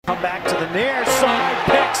Come back to the near side,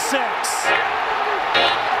 pick six.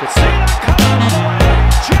 Could see that coming all the way.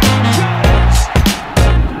 Jack Jones.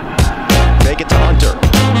 Make it to Hunter.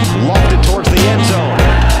 Lofted towards the end zone.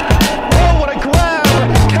 Oh, what a grab!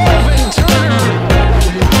 Calvin Turner.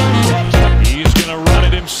 He's going to run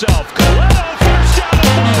it himself. Coletto, first down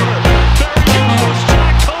and 4. There he goes,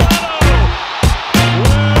 Jack Coletto.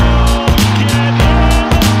 Will get in.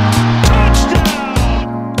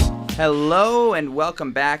 Touchdown. Hello and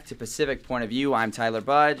welcome back to Pacific Point of View. I'm Tyler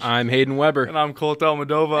Budge. I'm Hayden Weber. And I'm Colt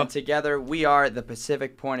Almadova. And together we are the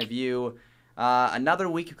Pacific Point of View. Another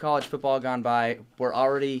week of college football gone by. We're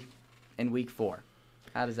already in week 4.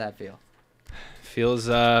 How does that feel? Feels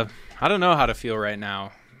I don't know how to feel right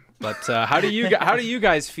now, but how do you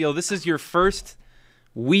guys feel? This is your first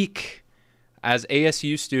week as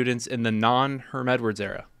ASU students in the non-Herm Edwards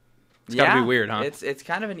era. It's got to be weird, huh? It's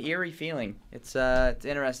kind of an eerie feeling. It's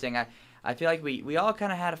interesting. I feel like we all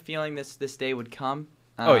kind of had a feeling this day would come.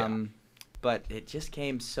 But it just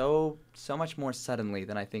came so much more suddenly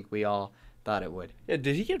than I think we all thought it would. Yeah,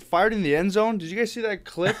 did he get fired in the end zone? Did you guys see that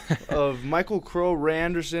clip of Michael Crow, Ray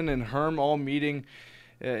Anderson, and Herm all meeting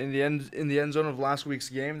in the end zone of last week's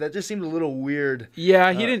game? That just seemed a little weird.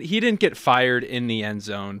 Yeah, he didn't get fired in the end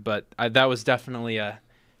zone, but that was definitely a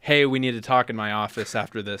hey, we need to talk in my office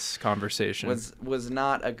after this conversation. Was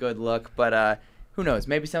not a good look, but who knows?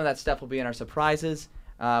 Maybe some of that stuff will be in our surprises,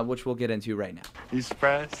 which we'll get into right now. You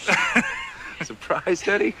surprised? Surprised,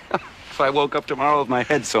 Eddie? If I woke up tomorrow with my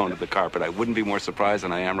head sewn to the carpet, I wouldn't be more surprised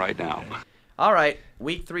than I am right now. All right,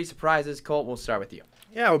 week 3 surprises. Colt, we'll start with you.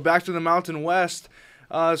 Yeah, we're back to the Mountain West.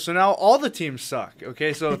 So now all the teams suck.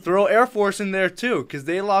 Okay, so throw Air Force in there too, because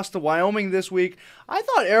they lost to Wyoming this week. I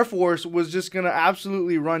thought Air Force was just going to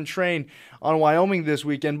absolutely run train on Wyoming this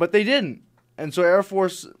weekend, but they didn't. And so Air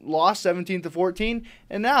Force lost 17-14,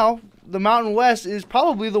 and now the Mountain West is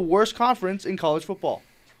probably the worst conference in college football.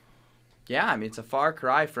 Yeah, I mean, it's a far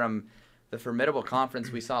cry from the formidable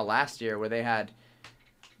conference we saw last year where they had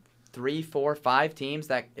 3, 4, 5 teams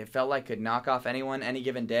that it felt like could knock off anyone any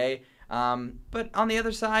given day. But on the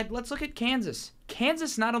other side, let's look at Kansas.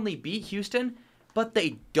 Kansas not only beat Houston, but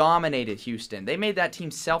they dominated Houston. They made that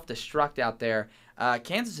team self-destruct out there.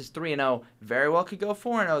 Kansas is 3-0. Very well could go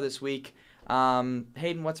 4-0 this week.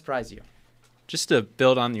 Hayden, what surprised you? Just to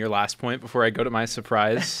build on your last point before I go to my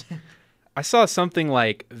surprise, I saw something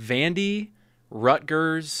like Vandy,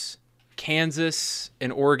 Rutgers, Kansas,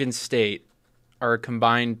 and Oregon State are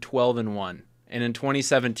combined 12-1. And in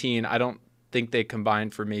 2017, I don't think they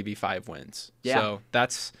combined for maybe 5 wins. Yeah. So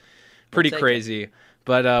that's pretty crazy.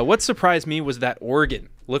 But what surprised me was that Oregon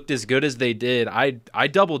looked as good as they did. I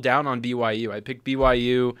doubled down on BYU. I picked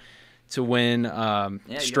BYU to win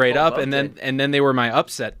straight up, and then they were my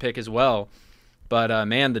upset pick as well. But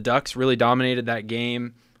man, the Ducks really dominated that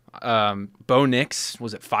game. Bo Nix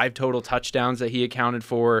was at 5 total touchdowns that he accounted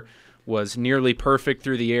for. Was nearly perfect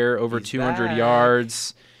through the air, over 200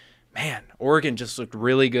 yards. Man, Oregon just looked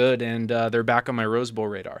really good, and they're back on my Rose Bowl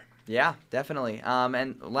radar. Yeah, definitely.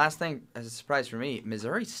 And last thing, as a surprise for me,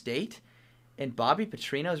 Missouri State and Bobby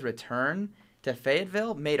Petrino's return to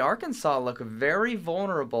Fayetteville made Arkansas look very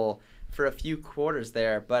vulnerable for a few quarters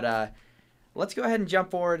there. But let's go ahead and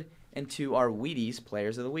jump forward into our Wheaties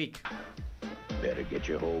Players of the Week. Better get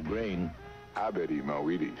your whole grain. I bet eat my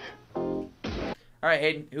Wheaties. All right,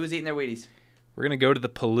 Hayden, who's eating their Wheaties? We're going to go to the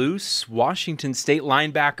Palouse. Washington State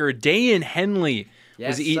linebacker Dayan Henley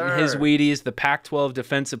was eating his Wheaties, the Pac-12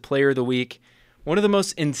 Defensive Player of the Week. One of the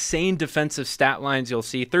most insane defensive stat lines you'll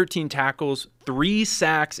see. 13 tackles, 3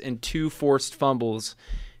 sacks, and 2 forced fumbles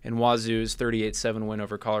in Wazoo's 38-7 win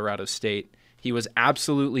over Colorado State. He was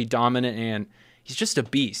absolutely dominant, and he's just a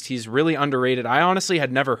beast. He's really underrated. I honestly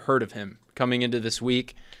had never heard of him coming into this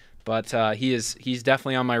week, but he's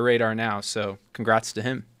definitely on my radar now, so congrats to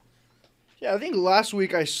him. Yeah, I think last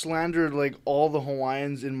week I slandered like all the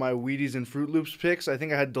Hawaiians in my Wheaties and Fruit Loops picks. I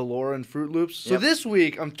think I had Delora and Fruit Loops. So this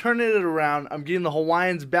week I'm turning it around. I'm getting the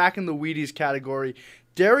Hawaiians back in the Wheaties category.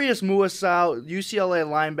 Darius Muasau, UCLA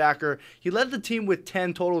linebacker. He led the team with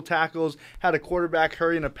 10 total tackles, had a quarterback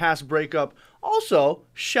hurry and a pass breakup. Also,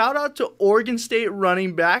 shout out to Oregon State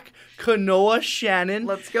running back Kanoa Shannon.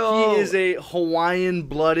 Let's go. He is a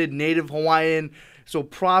Hawaiian-blooded, native Hawaiian. So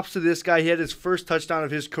props to this guy. He had his first touchdown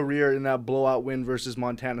of his career in that blowout win versus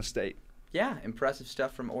Montana State. Yeah, impressive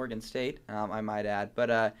stuff from Oregon State, I might add.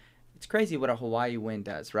 But it's crazy what a Hawaii win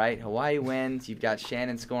does, right? Hawaii wins. You've got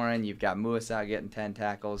Shannon scoring. You've got Muasau getting 10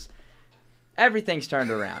 tackles. Everything's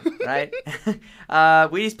turned around, right?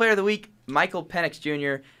 Wheaties Player of the Week, Michael Penix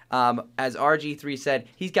Jr. As RG3 said,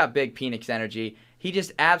 he's got big Penix energy. He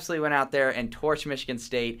just absolutely went out there and torched Michigan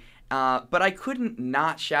State. But I couldn't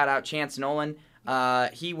not shout out Chance Nolan.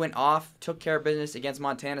 He went off, took care of business against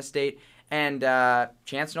Montana State, and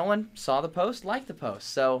Chance Nolan saw the post, liked the post.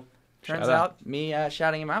 So turns out me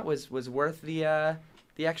shouting him out was worth the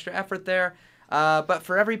extra effort there. But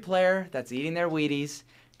for every player that's eating their Wheaties,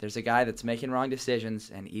 there's a guy that's making wrong decisions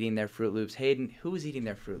and eating their Fruit Loops. Hayden, who is eating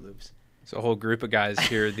their Fruit Loops? It's a whole group of guys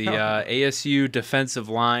here. The ASU defensive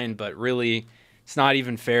line, but really it's not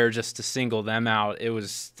even fair just to single them out. It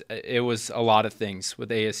was a lot of things with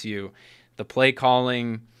ASU. The play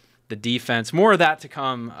calling, the defense, more of that to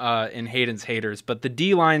come in Hayden's haters. But the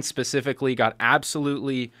D-line specifically got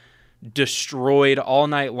absolutely destroyed all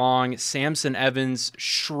night long. Samson Evans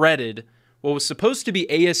shredded what was supposed to be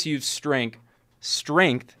ASU's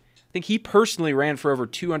strength. I think he personally ran for over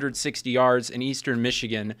 260 yards in Eastern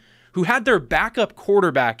Michigan, who had their backup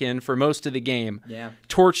quarterback in for most of the game. Yeah.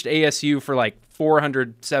 Torched ASU for like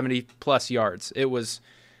 470 plus yards. It was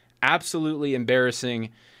absolutely embarrassing.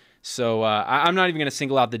 So I'm not even going to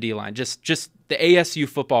single out the D-line. Just the ASU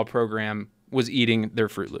football program was eating their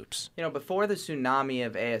Fruit Loops. Before the tsunami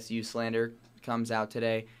of ASU slander comes out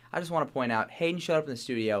today, I just want to point out Hayden showed up in the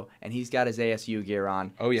studio and he's got his ASU gear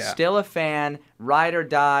on. Oh yeah. Still a fan, ride or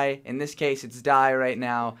die. In this case, it's die right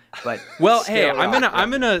now. But well, hey, I'm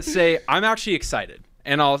gonna say I'm actually excited,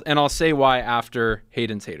 and I'll say why after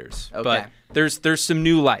Hayden's haters. Okay. But there's some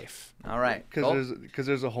new life. All right. Because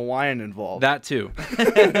there's a Hawaiian involved. That too.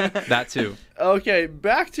 That too. Okay,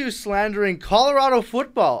 back to slandering Colorado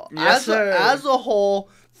football. Yes, sir. As a whole,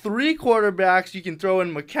 3 quarterbacks. You can throw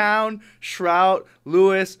in McCown, Shrout,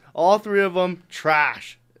 Lewis. All 3 of them,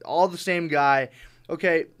 trash. All the same guy.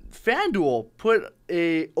 Okay, FanDuel put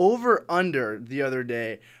a over-under the other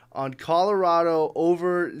day on Colorado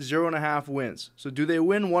over 0.5 wins. So do they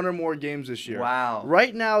win 1 or more games this year? Wow.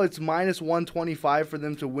 Right now it's minus 125 for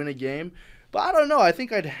them to win a game. But I don't know. I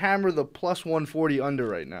think I'd hammer the plus 140 under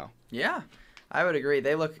right now. Yeah, I would agree.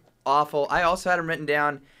 They look awful. I also had them written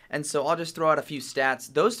down, and so I'll just throw out a few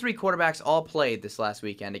stats. Those 3 quarterbacks all played this last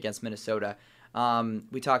weekend against Minnesota.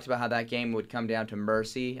 We talked about how that game would come down to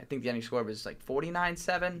mercy. I think the ending score was like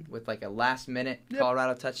 49-7 with like a last-minute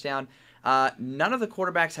Colorado touchdown. None of the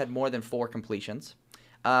quarterbacks had more than 4 completions.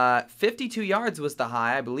 52 yards was the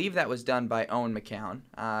high. I believe that was done by Owen McCown.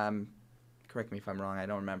 Correct me if I'm wrong. I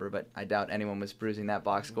don't remember, but I doubt anyone was bruising that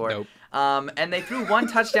box score. Nope. And they threw 1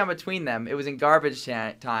 touchdown between them. It was in garbage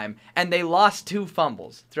time, and they lost 2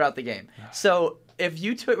 fumbles throughout the game. So if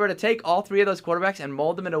you were to take all 3 of those quarterbacks and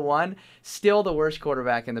mold them into one, still the worst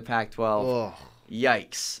quarterback in the Pac-12. Ugh.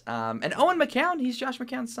 Yikes. And Owen McCown, he's Josh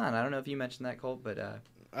McCown's son. I don't know if you mentioned that, Colt, but...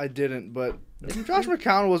 I didn't, but Josh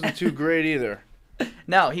McCown wasn't too great either.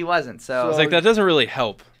 No, he wasn't. So It's like that doesn't really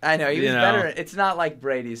help. I know, he was better. It's not like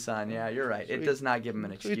Brady's son. Yeah, you're right. It does not give him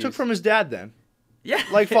an So excuse. he took from his dad then. Yeah.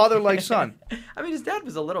 Like father, like son. I mean, his dad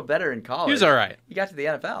was a little better in college. He was all right. He got to the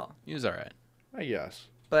NFL. He was all right. I guess.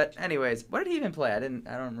 But anyways, where did he even play? I don't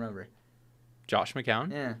remember. Josh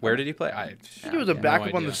McCown? Yeah. Where did he play? I think he was a no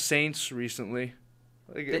backup on idea. the Saints recently.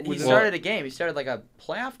 He started a game. He started like a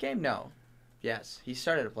playoff game? No. Yes. He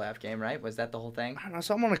started a playoff game, right? Was that the whole thing? I don't know,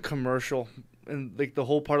 something on a commercial, and like the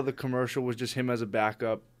whole part of the commercial was just him as a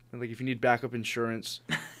backup. And like if you need backup insurance.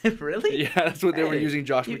 Really? Yeah, that's what they were using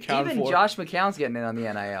Josh McCown even for. Even Josh McCown's getting in on the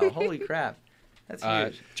NIL. Holy crap. That's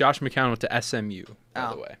huge. Josh McCown went to SMU,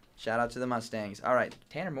 by the way. Shout out to the Mustangs. All right,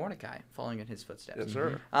 Tanner Mordecai following in his footsteps. Yes,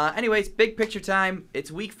 sir. Anyways, big picture time.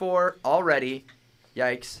 It's week 4 already.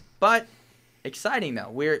 Yikes. But exciting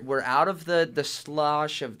though. We're out of the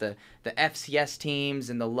slosh of the FCS teams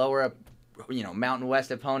and the lower Mountain West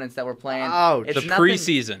opponents that we're playing. Ouch. It's The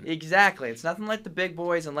preseason. Exactly. It's nothing like the big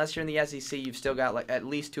boys unless you're in the SEC. You've still got like at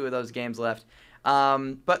least 2 of those games left.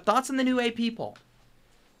 But thoughts on the new AP poll?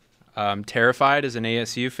 I'm terrified as an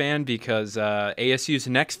ASU fan because ASU's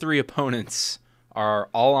next 3 opponents are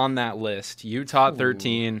all on that list. Utah at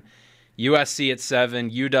 13, USC at 7,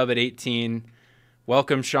 UW at 18.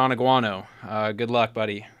 Welcome, Sean Aguano. Good luck,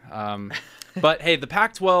 buddy. But, hey, the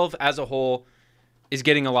Pac-12 as a whole is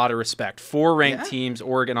getting a lot of respect. 4 ranked teams,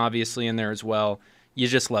 Oregon obviously in there as well. You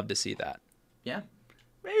just love to see that. Yeah.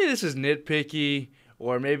 Maybe this is nitpicky,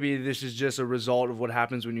 or maybe this is just a result of what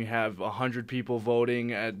happens when you have 100 people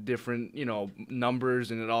voting at different,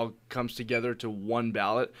 numbers, and it all comes together to one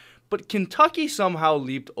ballot. But Kentucky somehow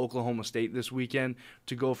leaped Oklahoma State this weekend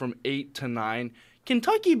to go from 8 to 9.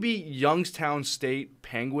 Kentucky beat Youngstown State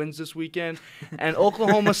Penguins this weekend, and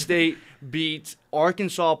Oklahoma State beat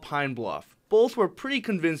Arkansas Pine Bluff. Both were pretty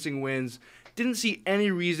convincing wins. Didn't see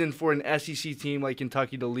any reason for an SEC team like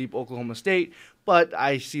Kentucky to leap Oklahoma State, but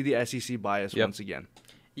I see the SEC bias once again.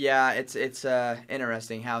 Yeah, it's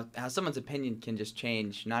interesting how someone's opinion can just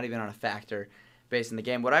change, not even on a factor based on the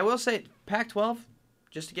game. What I will say, Pac-12,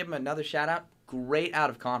 just to give them another shout-out, great out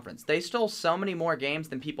of conference. They stole so many more games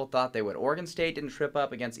than people thought they would. Oregon State didn't trip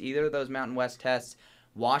up against either of those Mountain West tests.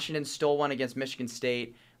 Washington stole one against Michigan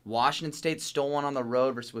State. Washington State stole one on the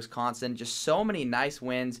road versus Wisconsin. Just so many nice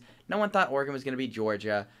wins. No one thought Oregon was going to beat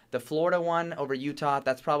Georgia. The Florida one over Utah,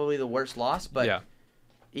 that's probably the worst loss, but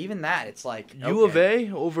even that, it's like... U of A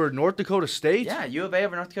over North Dakota State? Yeah, U of A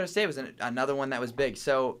over North Dakota State was another one that was big.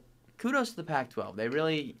 So kudos to the Pac-12. They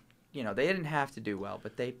really... they didn't have to do well,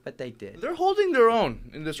 but they did. They're holding their own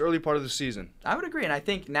in this early part of the season. I would agree, and I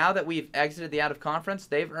think now that we've exited the out-of-conference,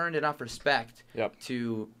 they've earned enough respect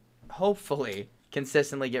to hopefully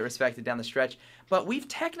consistently get respected down the stretch. But we've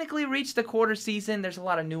technically reached the quarter season. There's a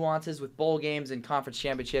lot of nuances with bowl games and conference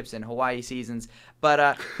championships and Hawaii seasons.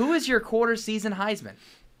 But who is your quarter season Heisman?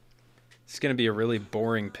 It's going to be a really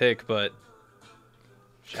boring pick, but...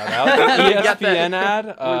 Shout out the ESPN ad.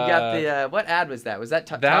 We got the what ad was that? Was that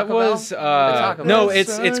Taco That was Bell? No,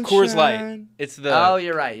 it's Coors Light. It's the Oh,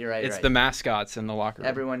 you're right. It's the mascots in the locker room.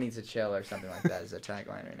 Everyone needs a chill or something like that is a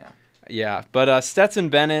tagline right now. Yeah, but Stetson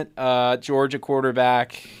Bennett, Georgia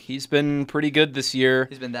quarterback, he's been pretty good this year.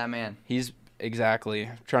 He's been that man. He's exactly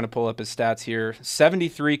trying to pull up his stats here.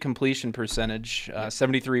 73 completion percentage,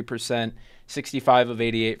 73%. 65 of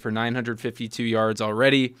 88 for 952 yards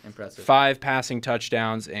already. Impressive. 5 passing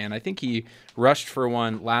touchdowns, and I think he rushed for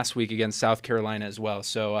one last week against South Carolina as well.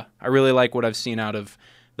 So I really like what I've seen out of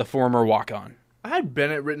the former walk-on. I had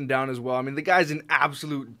Bennett written down as well. I mean, the guy's an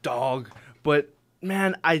absolute dog, but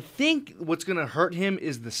man, I think what's going to hurt him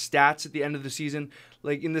is the stats at the end of the season.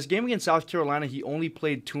 Like in this game against South Carolina, he only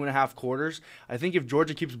played 2.5 quarters. I think if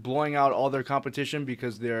Georgia keeps blowing out all their competition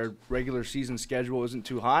because their regular season schedule isn't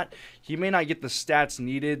too hot, he may not get the stats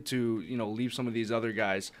needed to, leave some of these other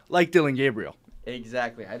guys, like Dylan Gabriel.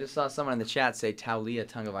 Exactly. I just saw someone in the chat say Taulia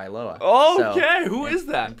Tagovailoa. Okay, who is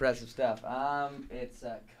that? Impressive stuff. It's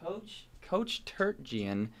Coach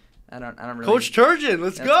Turgeon. I don't really. Coach Turgeon,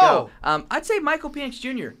 let's go. I'd say Michael Penix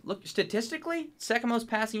Jr. Look, statistically, second most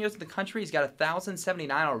passing yards in the country. He's got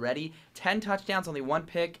 1,079 already, 10 touchdowns, only 1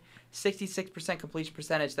 pick, 66% completion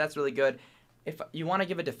percentage. That's really good. If you want to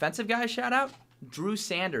give a defensive guy a shout out, Drew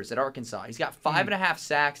Sanders at Arkansas. He's got 5.5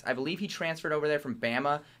 sacks. I believe he transferred over there from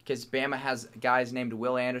Bama because Bama has guys named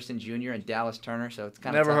Will Anderson Jr. and Dallas Turner, so it's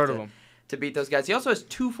kind of never heard of him to beat those guys. He also has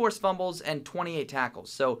 2 forced fumbles and 28 tackles.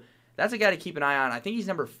 So that's a guy to keep an eye on. I think he's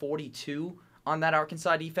number 42 on that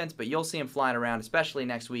Arkansas defense, but you'll see him flying around, especially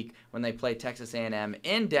next week when they play Texas A&M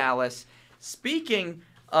in Dallas. Speaking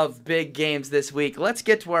of big games this week, let's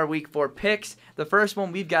get to our Week 4 picks. The first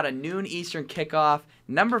one, we've got a noon Eastern kickoff.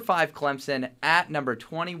 Number 5 Clemson at number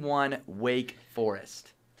 21 Wake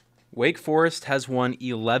Forest. Wake Forest has won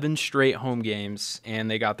 11 straight home games, and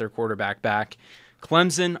they got their quarterback back.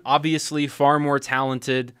 Clemson, obviously far more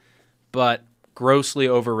talented, but grossly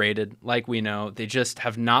overrated, like we know. They just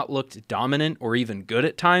have not looked dominant or even good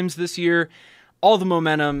at times this year. All the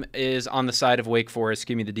momentum is on the side of Wake Forest.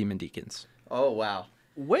 Give me the Demon Deacons. Oh, wow.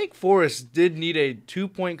 Wake Forest did need a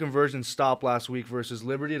 2-point conversion stop last week versus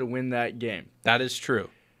Liberty to win that game. That is true.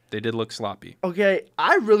 They did look sloppy. Okay,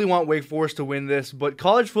 I really want Wake Forest to win this, but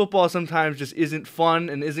college football sometimes just isn't fun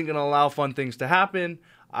and isn't going to allow fun things to happen.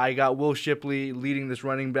 I got Will Shipley leading this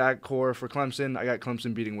running back core for Clemson. I got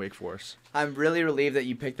Clemson beating Wake Forest. I'm really relieved that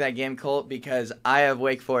you picked that game, Colt, because I have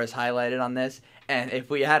Wake Forest highlighted on this. And if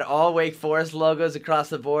we had all Wake Forest logos across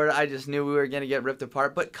the board, I just knew we were going to get ripped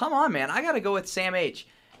apart. But come on, man. I got to go with Sam H.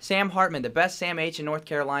 Sam Hartman, the best Sam H in North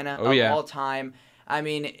Carolina of all time. I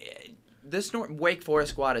mean, this Wake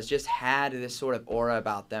Forest squad has just had this sort of aura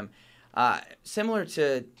about them. Similar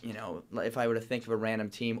to, if I were to think of a random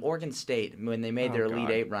team, Oregon State, when they made their Elite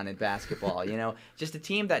Eight run in basketball, just a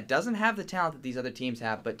team that doesn't have the talent that these other teams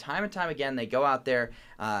have, but time and time again, they go out there,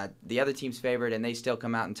 the other team's favored, and they still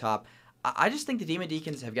come out on top. I just think the Demon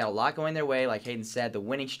Deacons have got a lot going their way. Like Hayden said, the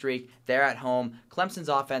winning streak, they're at home. Clemson's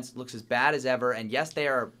offense looks as bad as ever, and yes, they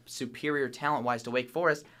are superior talent-wise to Wake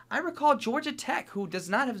Forest. I recall Georgia Tech, who does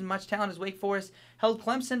not have as much talent as Wake Forest, held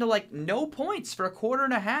Clemson to no points for a quarter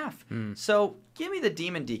and a half. So give me the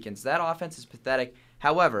Demon Deacons. That offense is pathetic.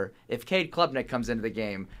 However, if Cade Klubnik comes into the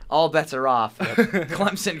game, all bets are off.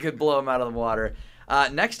 Clemson could blow him out of the water.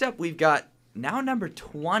 Next up, we've got now number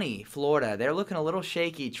 20, Florida. They're looking a little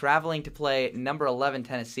shaky, traveling to play number 11,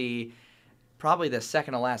 Tennessee. Probably the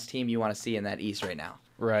second to last team you want to see in that East right now.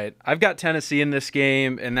 Right. I've got Tennessee in this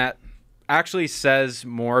game, and that actually says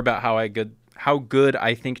more about how good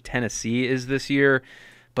I think Tennessee is this year.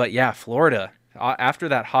 But yeah, Florida, after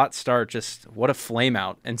that hot start, just what a flame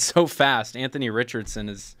out, and so fast. Anthony Richardson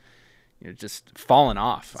is just fallen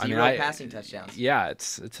off. Zero passing touchdowns. Yeah,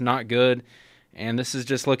 it's not good, and this is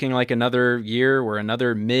just looking like another year where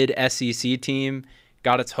another mid SEC team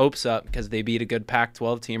got its hopes up because they beat a good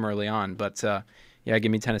Pac-12 team early on. But yeah,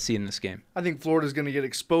 give me Tennessee in this game. I think Florida's going to get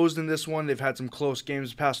exposed in this one. They've had some close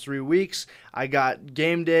games the past 3 weeks. I got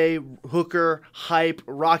game day, Hooker, hype,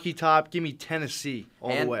 Rocky Top. Give me Tennessee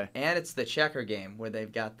all the way. And it's the checker game where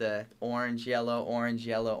they've got the orange, yellow, orange,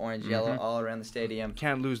 yellow, orange, yellow all around the stadium.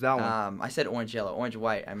 Can't lose that one. I said orange, yellow, orange,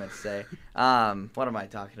 white, I meant to say. What am I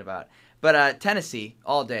talking about? But Tennessee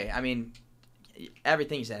all day. I mean,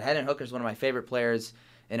 everything you said. Hendon Hooker's one of my favorite players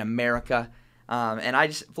in America.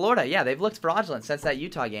 And Florida, yeah, they've looked fraudulent since that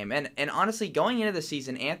Utah game. And honestly, going into the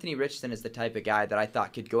season, Anthony Richardson is the type of guy that I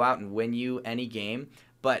thought could go out and win you any game.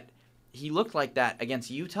 But he looked like that against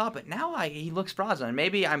Utah, but now he looks fraudulent. And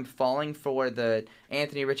maybe I'm falling for the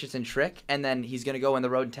Anthony Richardson trick, and then he's going to go on the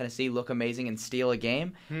road in Tennessee, look amazing, and steal a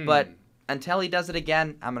game. But until he does it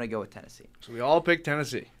again, I'm going to go with Tennessee. So we all pick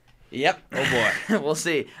Tennessee. Yep. Oh, boy. We'll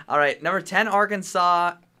see. All right, number 10,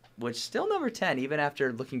 Arkansas. Which still number 10, even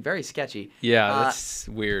after looking very sketchy. Yeah, that's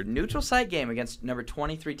weird. Neutral site game against number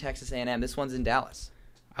 23 Texas A&M. This one's in Dallas.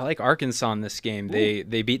 I like Arkansas in this game. They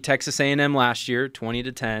beat Texas A&M last year,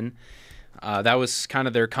 20-10. That was kind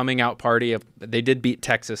of their coming out party. They did beat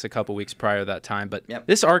Texas a couple weeks prior to that time, but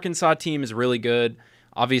this Arkansas team is really good.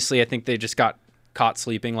 Obviously, I think they just got caught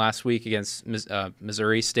sleeping last week against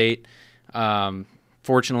Missouri State.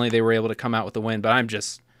 Fortunately, they were able to come out with the win,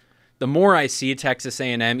 but the more I see Texas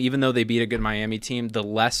A&M, even though they beat a good Miami team, the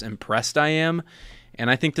less impressed I am. And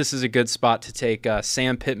I think this is a good spot to take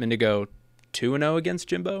Sam Pittman to go 2-0 against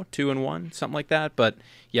Jimbo, 2-1, something like that. But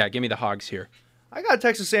yeah, give me the Hogs here. I got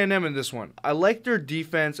Texas A&M in this one. I like their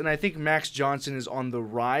defense, and I think Max Johnson is on the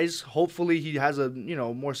rise. Hopefully, he has a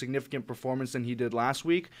more significant performance than he did last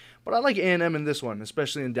week. But I like A&M in this one,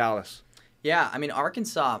 especially in Dallas. Yeah, I mean,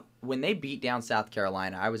 Arkansas, when they beat down South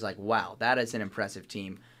Carolina, I was like, wow, that is an impressive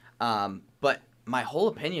team. But my whole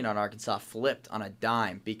opinion on Arkansas flipped on a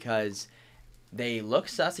dime because they look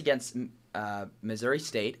sus against Missouri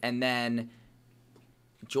State, and then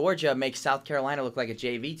Georgia makes South Carolina look like a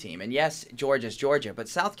JV team. And yes, Georgia's Georgia, but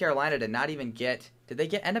South Carolina did not even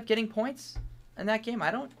end up getting points in that game?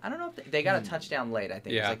 I don't know if they got a touchdown late. I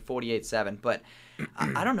think it was like 48-7, but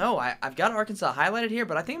I don't know. I've got Arkansas highlighted here,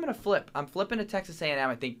 but I think I'm going to flip. I'm flipping to Texas A&M.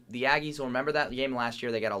 I think the Aggies will remember that game last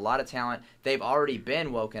year. They got a lot of talent. They've already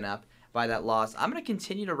been woken up by that loss. I'm going to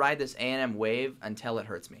continue to ride this A&M wave until it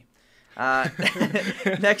hurts me.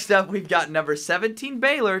 Next up, we've got number 17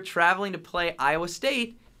 Baylor traveling to play Iowa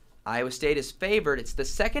State. Iowa State is favored. It's the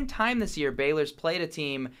second time this year Baylor's played a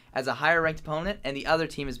team as a higher-ranked opponent, and the other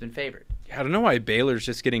team has been favored. I don't know why Baylor's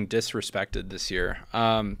just getting disrespected this year.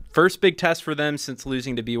 First big test for them since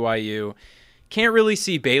losing to BYU. Can't really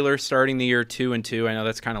see Baylor starting the year 2-2. I know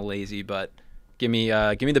that's kind of lazy, but give me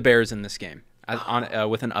the Bears in this game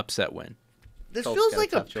with an upset win. This feels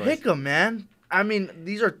like a pick-em, man. I mean,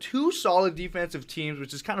 these are two solid defensive teams,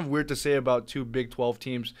 which is kind of weird to say about two Big 12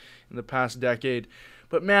 teams in the past decade.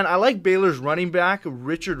 But, man, I like Baylor's running back,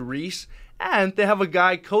 Richard Reese, and they have a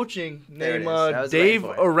guy coaching named Dave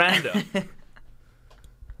Aranda.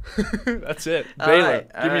 That's it. Baylor.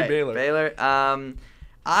 Give me Baylor. Baylor.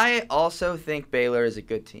 I also think Baylor is a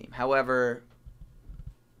good team. However,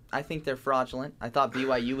 I think they're fraudulent. I thought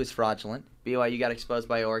BYU was fraudulent. BYU got exposed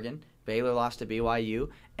by Oregon. Baylor lost to BYU.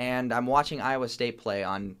 And I'm watching Iowa State play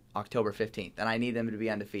on October 15th, and I need them to be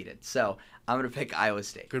undefeated. So I'm going to pick Iowa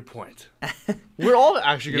State. Good point. We're all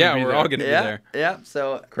actually going to be there. Yeah, we're all going to be there. Yeah,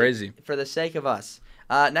 so crazy. For the sake of us.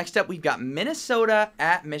 Next up, we've got Minnesota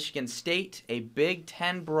at Michigan State, a Big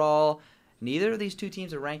Ten brawl. Neither of these two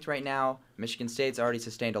teams are ranked right now. Michigan State's already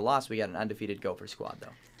sustained a loss. We got an undefeated Gopher squad,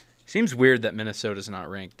 though. Seems weird that Minnesota's not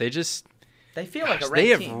ranked. They feel like a ranked team. They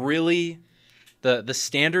have team. really... The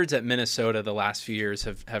standards at Minnesota the last few years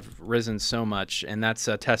have risen so much, and that's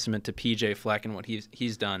a testament to PJ Fleck and what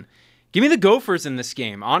he's done. Give me the Gophers in this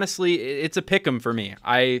game. Honestly, it's a pick 'em for me.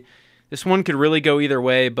 This one could really go either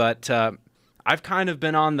way, but I've kind of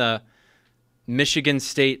been on the Michigan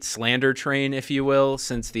State slander train, if you will,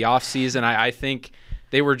 since the offseason. I think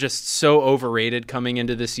they were just so overrated coming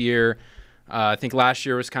into this year. I think last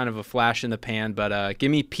year was kind of a flash in the pan, but give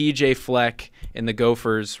me PJ Fleck and the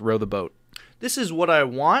Gophers row the boat. This is what I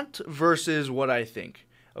want versus what I think.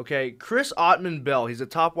 Okay, Chris Ottman-Bell, he's a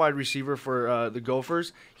top wide receiver for the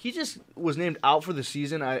Gophers. He just was named out for the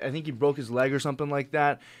season. I think he broke his leg or something like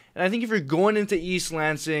that. And I think if you're going into East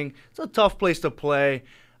Lansing, it's a tough place to play.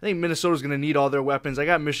 I think Minnesota's going to need all their weapons. I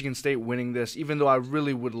got Michigan State winning this, even though I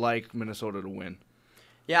really would like Minnesota to win.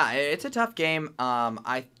 Yeah, it's a tough game.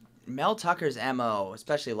 Mel Tucker's MO,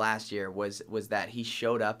 especially last year, was that he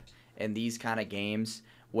showed up in these kind of games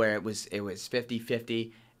where it was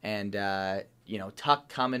 50-50, and Tuck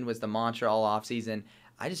coming was the mantra all offseason.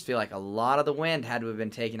 I just feel like a lot of the wind had to have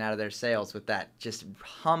been taken out of their sails with that just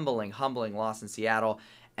humbling loss in Seattle.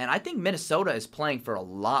 And I think Minnesota is playing for a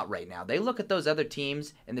lot right now. They look at those other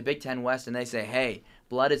teams in the Big Ten West and they say, hey,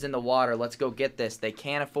 blood is in the water. Let's go get this. They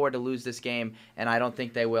can't afford to lose this game, and I don't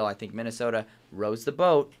think they will. I think Minnesota rows the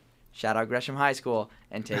boat, shout out Gresham High School,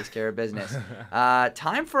 and takes care of business.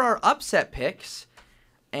 Time for our upset picks.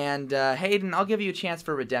 And Hayden, I'll give you a chance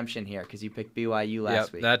for redemption here because you picked BYU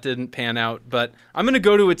last week. That didn't pan out. But I'm going to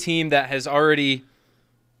go to a team that has already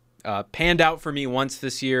panned out for me once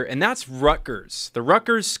this year, and that's Rutgers. The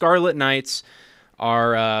Rutgers Scarlet Knights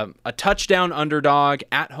are a touchdown underdog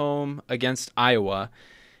at home against Iowa.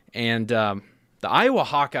 And the Iowa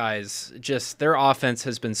Hawkeyes, just their offense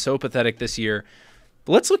has been so pathetic this year.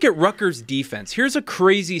 But let's look at Rutgers' defense. Here's a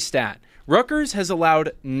crazy stat. Rutgers has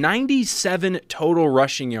allowed 97 total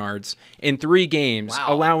rushing yards in 3 games,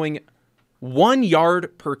 allowing 1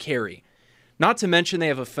 yard per carry. Not to mention they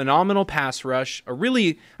have a phenomenal pass rush.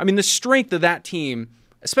 The strength of that team,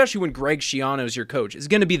 especially when Greg Schiano is your coach, is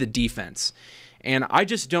going to be the defense. And I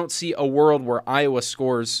just don't see a world where Iowa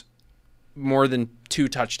scores more than 2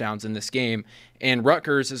 touchdowns in this game. And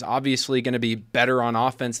Rutgers is obviously going to be better on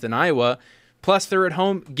offense than Iowa. Plus, they're at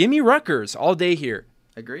home. Give me Rutgers all day here.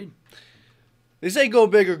 Agreed. They say go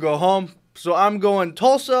big or go home, so I'm going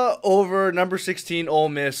Tulsa over number 16 Ole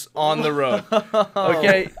Miss on the road.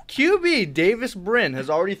 Okay, QB Davis Brin has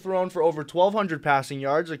already thrown for over 1,200 passing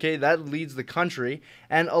yards. Okay, that leads the country,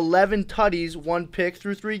 and 11 tutties, 1 pick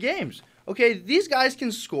through 3 games. Okay, these guys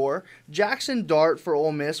can score. Jackson Dart for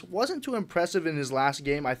Ole Miss wasn't too impressive in his last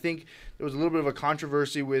game. I think there was a little bit of a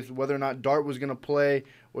controversy with whether or not Dart was going to play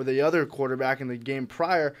or the other quarterback in the game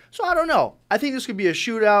prior. So I don't know. I think this could be a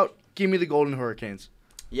shootout. Give me the Golden Hurricanes.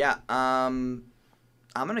 Yeah, I'm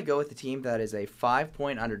going to go with the team that is a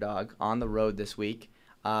 5-point underdog on the road this week.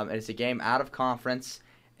 And it's a game out of conference.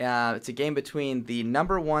 It's a game between the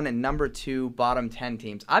number 1 and number 2 bottom 10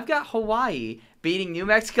 teams. I've got Hawaii beating New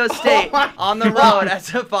Mexico State on the road as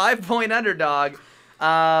a 5-point underdog.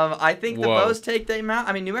 I think the Bows take them out.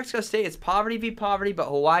 I mean, New Mexico State is poverty v. poverty, but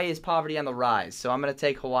Hawaii is poverty on the rise. So I'm going to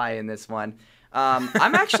take Hawaii in this one.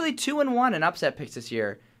 I'm actually 2-1 in upset picks this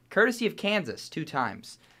year, courtesy of Kansas 2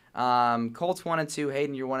 times. Colts 1-2.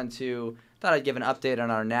 Hayden, you're 1-2. Thought I'd give an update on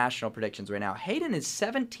our national predictions right now. Hayden is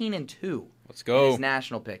 17-2. Let's go. In his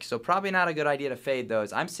national picks, so probably not a good idea to fade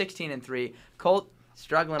those. I'm 16-3. Colt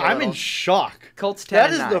struggling a little. I'm in shock. Colts 10-9.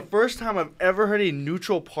 That is the first time I've ever heard a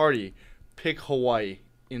neutral party pick Hawaii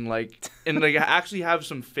and actually have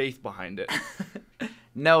some faith behind it.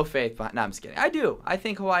 No faith behind. No, I'm just kidding. I do. I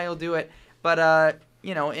think Hawaii will do it, but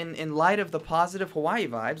in light of the positive Hawaii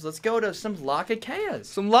vibes, let's go to some Lakakeyas.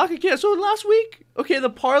 So last week, okay, the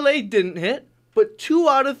parlay didn't hit, but 2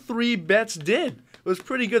 out of 3 bets did. It was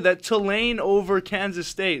pretty good. That Tulane over Kansas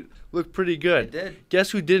State looked pretty good. It did.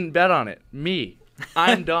 Guess who didn't bet on it? Me.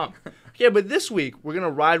 I'm dumb. Okay, but this week, we're going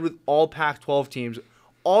to ride with all Pac-12 teams.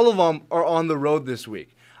 All of them are on the road this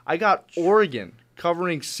week. I got Oregon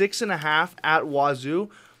covering 6.5 at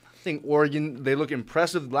Wazoo. I think Oregon, they look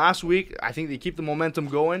impressive last week. I think they keep the momentum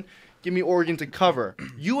going. Give me Oregon to cover.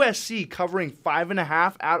 USC covering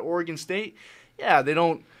 5.5 at Oregon State. Yeah,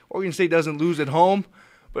 Oregon State doesn't lose at home.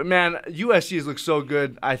 But, man, USC has looked so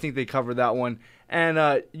good. I think they covered that one.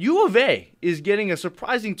 And U of A is getting a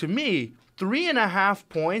surprising, to me, 3.5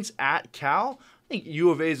 points at Cal. I think U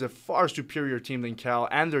of A is a far superior team than Cal.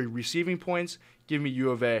 And their receiving points, give me U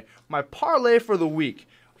of A. My parlay for the week.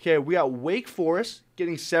 Okay, we got Wake Forest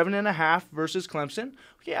getting 7.5 versus Clemson.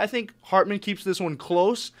 Okay, I think Hartman keeps this one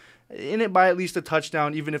close, in it by at least a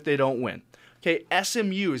touchdown, even if they don't win. Okay,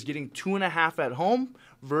 SMU is getting 2.5 at home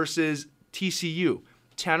versus TCU.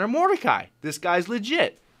 Tanner Mordecai. This guy's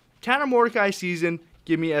legit. Tanner Mordecai season.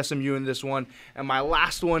 Give me SMU in this one. And my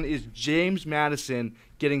last one is James Madison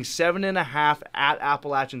getting 7.5 at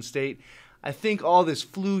Appalachian State. I think all this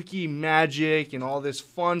fluky magic and all this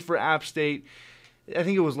fun for App State, I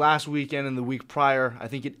think it was last weekend and the week prior. I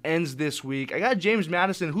think it ends this week. I got James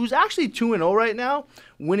Madison, who's actually 2-0 right now,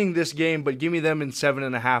 winning this game, but give me them in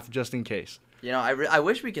 7.5 just in case. I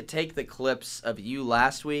wish we could take the clips of you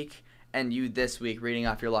last week and you this week reading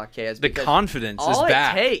off your Lakeyas. The confidence is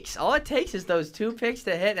back. All it takes is those 2 picks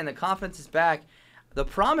to hit, and the confidence is back. the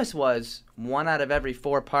promise was 1 out of every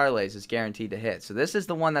 4 parlays is guaranteed to hit. So this is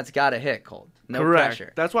the one that's got to hit, Colt. No Correct.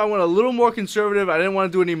 pressure. That's why I went a little more conservative. I didn't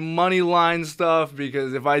want to do any money line stuff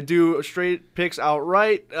because if I do straight picks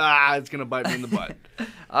outright, it's going to bite me in the butt.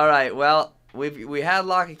 All right, well, we had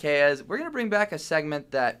Lock of Chaos. We're going to bring back a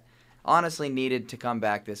segment that honestly needed to come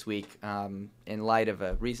back this week in light of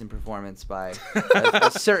a recent performance by a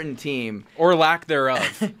certain team. Or lack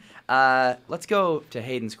thereof. Let's go to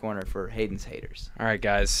Hayden's Corner for Hayden's Haters. All right,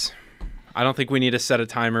 guys. I don't think we need to set a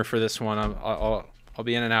timer for this one. I'll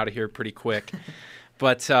be in and out of here pretty quick.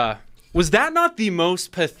 But was that not the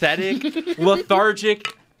most pathetic, lethargic,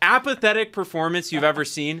 apathetic performance you've ever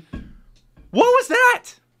seen? What was that?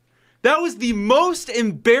 That was the most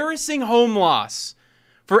embarrassing home loss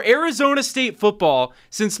for Arizona State football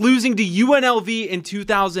since losing to UNLV in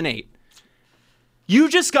 2008. You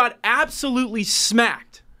just got absolutely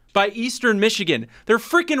smacked by Eastern Michigan. Their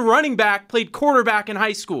freaking running back played quarterback in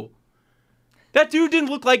high school. That dude didn't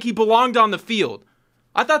look like he belonged on the field.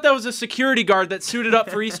 I thought that was a security guard that suited up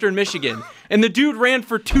for Eastern Michigan. And the dude ran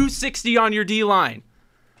for 260 on your D-line.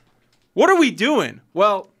 What are we doing?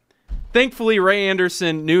 Well, thankfully Ray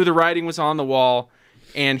Anderson knew the writing was on the wall,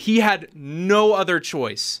 and he had no other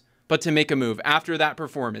choice but to make a move after that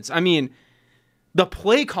performance. I mean, the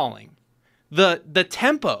play calling, the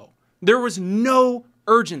tempo, there was no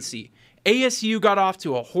urgency. ASU got off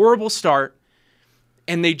to a horrible start,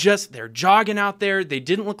 and they're jogging out there. They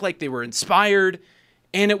didn't look like they were inspired,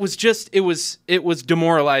 and it was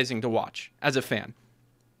demoralizing to watch as a fan.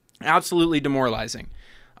 Absolutely demoralizing.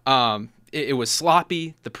 It was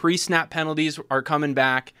sloppy. The pre-snap penalties are coming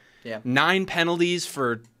back. Yeah. 9 penalties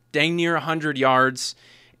for dang near 100 yards.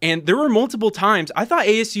 And there were multiple times I thought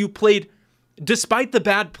ASU played, despite the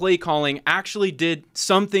bad play calling, actually did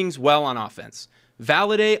some things well on offense.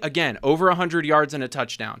 Valladay, again, over 100 yards and a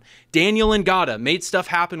touchdown. Daniel Ngata made stuff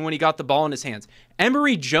happen when he got the ball in his hands.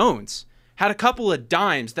 Emory Jones had a couple of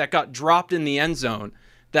dimes that got dropped in the end zone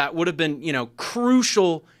that would have been,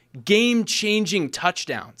 crucial, game-changing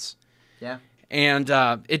touchdowns. Yeah. And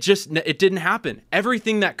it didn't happen.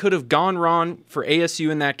 Everything that could have gone wrong for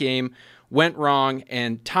ASU in that game went wrong,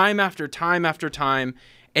 and time after time after time,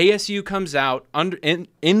 ASU comes out in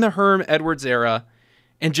the Herm Edwards era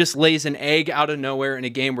and just lays an egg out of nowhere in a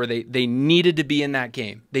game where they needed to be in that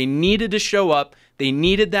game. They needed to show up. They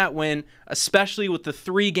needed that win, especially with the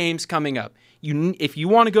 3 games coming up. If you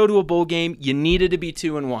want to go to a bowl game, you needed to be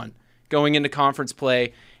 2-1 going into conference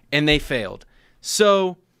play, and they failed.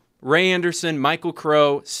 So Ray Anderson, Michael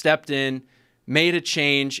Crow stepped in, made a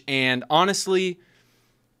change, and honestly,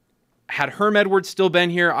 had Herm Edwards still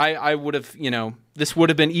been here, I would have, this would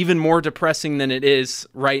have been even more depressing than it is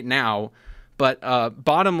right now. But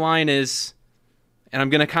bottom line is, and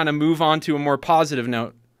I'm going to kind of move on to a more positive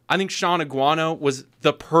note, I think Sean Aguano was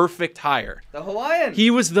the perfect hire. The Hawaiian.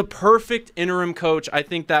 He was the perfect interim coach. I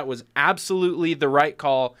think that was absolutely the right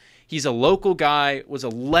call. He's a local guy, was a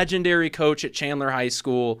legendary coach at Chandler High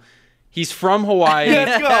School. He's from Hawaii.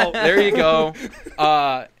 Let's go. There you go.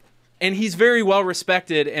 And he's very well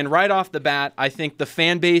respected. And right off the bat, I think the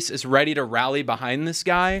fan base is ready to rally behind this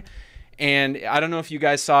guy. And I don't know if you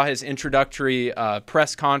guys saw his introductory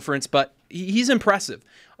press conference, but he's impressive.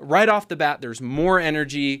 Right off the bat, there's more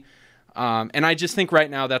energy. And I just think right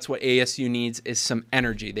now that's what ASU needs is some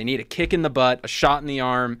energy. They need a kick in the butt, a shot in the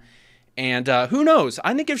arm. And who knows?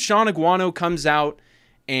 I think if Sean Aguano comes out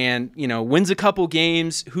and, wins a couple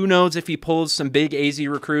games, who knows if he pulls some big AZ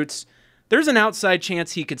recruits. There's an outside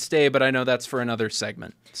chance he could stay, but I know that's for another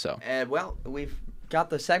segment. So, well, we've got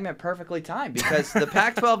the segment perfectly timed because the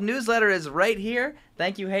Pac-12 newsletter is right here.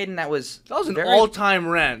 Thank you, Hayden. That was an all-time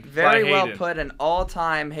rant. Very well put. An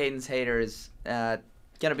all-time Hayden's Haters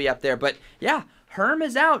gonna be up there. But yeah, Herm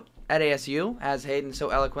is out at ASU, as Hayden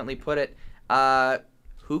so eloquently put it.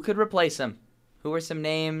 Who could replace him? Who are some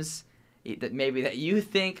names that you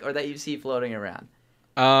think or that you see floating around?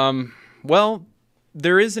 Well,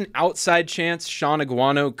 there is an outside chance Sean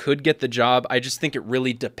Aguano could get the job. I just think it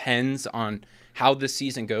really depends on how this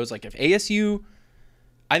season goes. Like if ASU,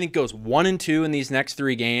 I think, goes 1-2 in these next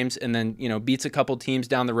 3 games and then, beats a couple teams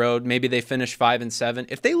down the road, maybe they finish 5-7.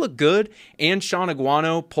 If they look good and Sean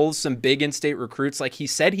Aguano pulls some big in-state recruits like he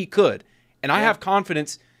said he could, and I have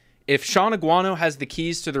confidence if Sean Aguano has the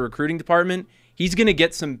keys to the recruiting department, he's going to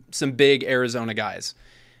get some big Arizona guys.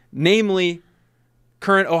 Namely,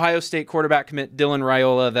 current Ohio State quarterback commit Dylan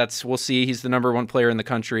Raiola. We'll see. He's the number 1 player in the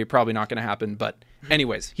country. Probably not going to happen. But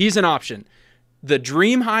anyways, he's an option. The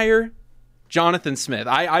dream hire, Jonathan Smith.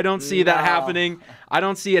 I don't see that happening. I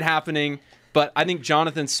don't see it happening. But I think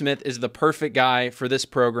Jonathan Smith is the perfect guy for this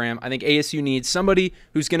program. I think ASU needs somebody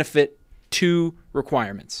who's going to fit two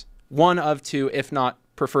requirements. One of two, if not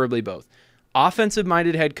preferably both.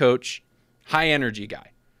 Offensive-minded head coach, high-energy guy.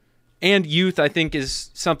 And youth, I think, is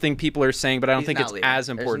something people are saying, but I don't think it's as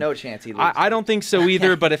important. There's no chance he leaves. I don't think so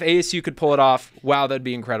either, but if ASU could pull it off, wow, that'd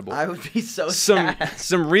be incredible. I would be so sad.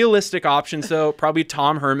 Some realistic options, though. Probably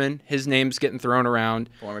Tom Herman. His name's getting thrown around.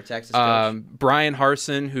 Former Texas coach. Brian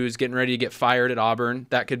Harsin, who's getting ready to get fired at Auburn.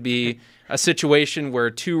 That could be a situation where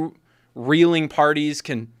two reeling parties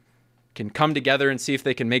can come together and see if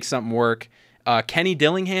they can make something work. Kenny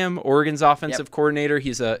Dillingham, Oregon's offensive coordinator.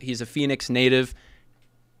 He's a Phoenix native.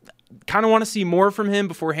 Kind of want to see more from him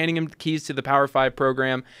before handing him the keys to the Power 5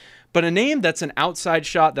 program. But a name that's an outside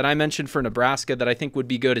shot that I mentioned for Nebraska that I think would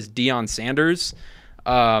be good is Deion Sanders.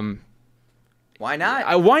 Why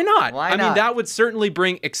not? Why not? I mean, that would certainly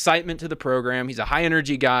bring excitement to the program. He's a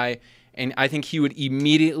high-energy guy, and I think he would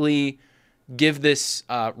immediately give this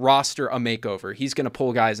roster a makeover. He's going to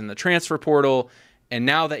pull guys in the transfer portal, and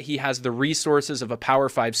now that he has the resources of a Power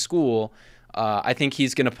 5 school, I think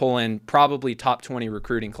he's going to pull in probably top 20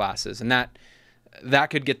 recruiting classes, and that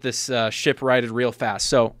could get this ship righted real fast.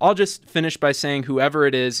 So I'll just finish by saying whoever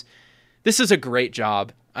it is, this is a great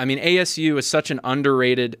job. I mean, ASU is such an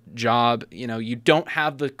underrated job. You know, you don't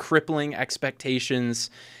have the crippling expectations.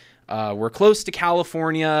 We're close to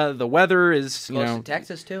California. The weather is, close to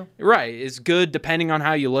Texas too. Right, is good depending on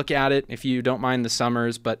how you look at it. If you don't mind the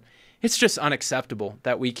summers, but it's just unacceptable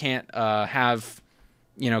that we can't have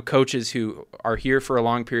coaches who are here for a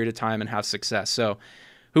long period of time and have success. So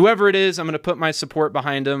whoever it is, I'm going to put my support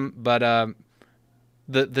behind him. But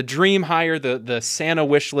the dream hire, the Santa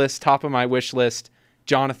wish list, top of my wish list,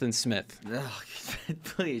 Jonathan Smith. Ugh,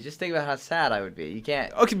 please, just think about how sad I would be. You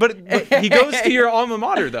can't. Okay, but he goes to your alma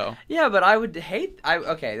mater, though. Yeah, but I would hate.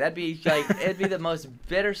 That'd be like it'd be the most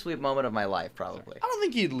bittersweet moment of my life, probably. I don't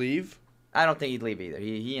think he'd leave. I don't think he'd leave either.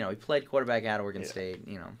 He played quarterback at Oregon State.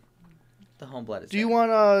 The home blood is. Do you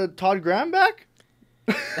want Todd Graham back?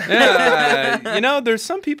 There's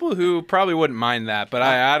some people who probably wouldn't mind that, but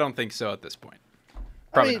I don't think so at this point.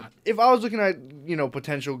 Probably not. If I was looking at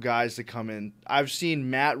potential guys to come in, I've seen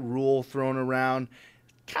Matt Rule thrown around.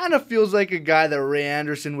 Kind of feels like a guy that Ray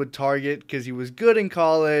Anderson would target because he was good in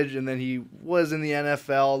college and then he was in the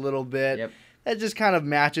NFL a little bit. Yep. That just kind of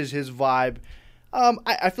matches his vibe.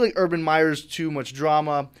 I feel like Urban Meyer's too much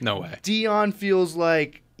drama. No way. Deion feels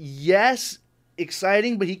like, yes,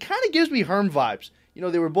 exciting, but he kind of gives me Herm vibes.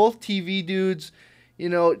 They were both TV dudes.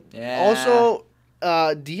 Also,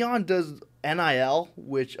 Deion does NIL,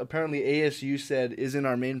 which apparently ASU said isn't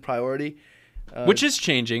our main priority. Which is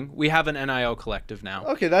changing. We have an NIL collective now.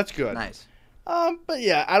 Okay, that's good. Nice. But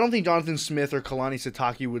yeah, I don't think Jonathan Smith or Kalani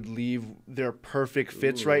Sitake would leave their perfect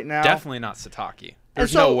fits right now. Definitely not Sitake.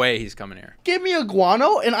 There's no way he's coming here. Give me a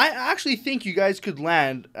Guano, and I actually think you guys could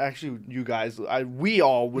land. Actually, we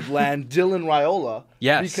all would land Dylan Raiola.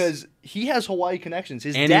 Yes, because he has Hawaii connections.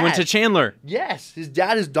 His dad, he went to Chandler. Yes, his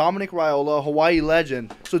dad is Dominic Raiola, Hawaii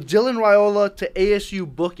legend. So Dylan Raiola to ASU,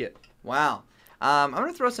 book it. Wow. I'm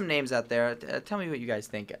gonna throw some names out there. Tell me what you guys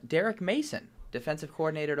think. Derek Mason, defensive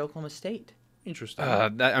coordinator at Oklahoma State. Interesting.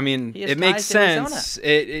 It makes sense.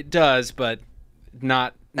 It does, but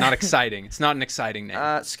not exciting. It's not an exciting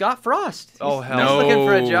name. Scott Frost. Oh, hell no. He's looking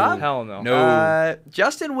for a job? Hell no. No.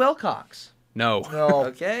 Justin Wilcox. No.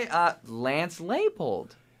 Okay. Lance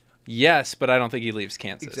Leipold. Yes, but I don't think he leaves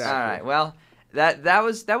Kansas. Exactly. All right. Well, that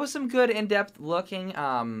was some good in-depth looking.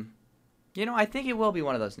 I think it will be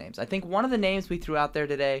one of those names. I think one of the names we threw out there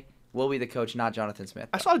today will be the coach, not Jonathan Smith.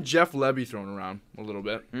 I saw Jeff Levy thrown around a little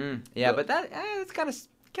bit. Yeah, but it's kind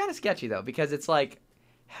of sketchy though, because it's like,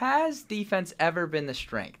 has defense ever been the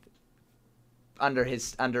strength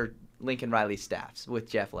under Lincoln Riley's staffs with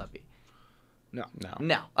Jeff Levy? No.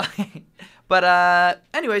 But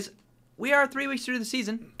anyways, we are 3 weeks through the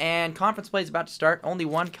season, and conference play is about to start. Only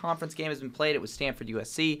one conference game has been played. It was Stanford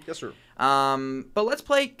USC. Yes, sir. But let's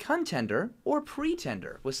play contender or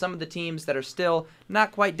pretender with some of the teams that are still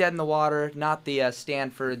not quite dead in the water, not the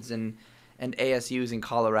Stanfords and ASUs and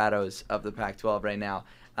Colorados of the Pac-12 right now.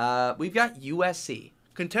 We've got USC.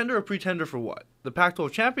 Contender or pretender for what? The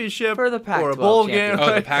Pac-12 championship? For the Pac-12 or a bowl game?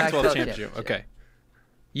 Oh, the Pac-12 championship. Okay.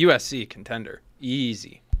 USC contender.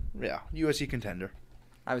 Easy. Yeah, USC contender.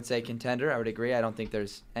 I would say contender. I would agree. I don't think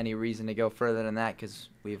there's any reason to go further than that because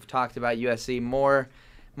we've talked about USC more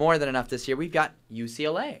than enough this year. We've got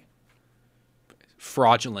UCLA.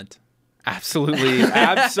 Fraudulent.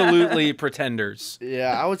 Absolutely pretenders.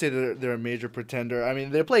 Yeah, I would say they're a major pretender. I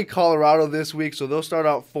mean, they play Colorado this week, so they'll start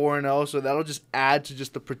out 4-0, so that'll just add to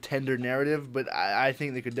just the pretender narrative, but I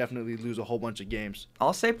think they could definitely lose a whole bunch of games.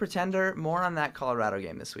 I'll say pretender more on that Colorado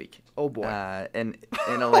game this week. Oh, boy. In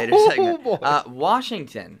a later segment.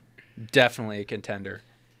 Washington. Definitely a contender.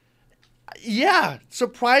 Yeah,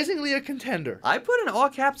 surprisingly a contender. I put in all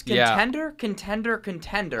caps contender.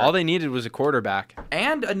 All they needed was a quarterback.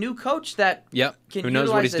 And a new coach that can Who knows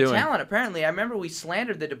what he's doing. Talent. Apparently, I remember we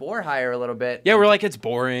slandered the DeBoer hire a little bit. Yeah, we're like, it's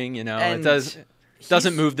boring, it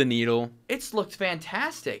doesn't move the needle. It's looked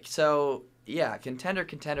fantastic. So, yeah, contender.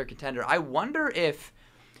 I wonder if,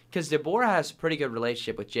 because DeBoer has a pretty good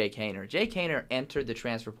relationship with Jake Haener. Jake Haener entered the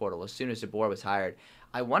transfer portal as soon as DeBoer was hired.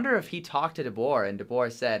 I wonder if he talked to DeBoer and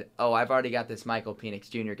DeBoer said, "Oh, I've already got this Michael Penix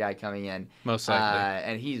Jr. guy coming in, most likely,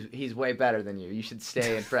 and he's way better than you. You should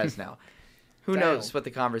stay in Fresno." Who knows what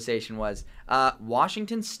the conversation was?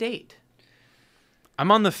 Washington State.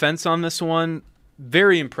 I'm on the fence on this one.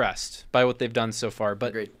 Very impressed by what they've done so far, but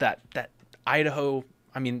Agreed. that Idaho.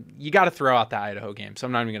 I mean, you got to throw out the Idaho game, so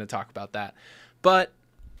I'm not even going to talk about that. But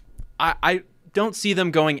I don't see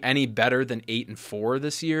them going any better than 8-4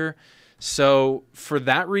 this year. So for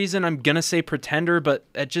that reason, I'm going to say pretender, but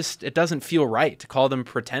it doesn't feel right to call them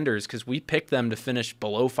pretenders because we picked them to finish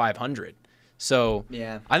below 500. So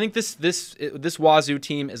yeah. I think this Wazoo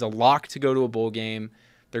team is a lock to go to a bowl game.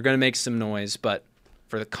 They're going to make some noise, but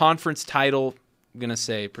for the conference title, I'm going to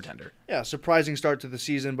say pretender. Yeah, surprising start to the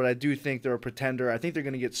season, but I do think they're a pretender. I think they're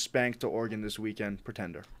going to get spanked to Oregon this weekend.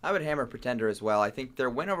 Pretender. I would hammer pretender as well. I think their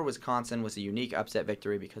win over Wisconsin was a unique upset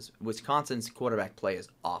victory because Wisconsin's quarterback play is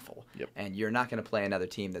awful. Yep. And you're not going to play another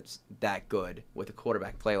team that's that good with a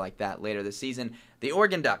quarterback play like that later this season. The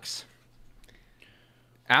Oregon Ducks.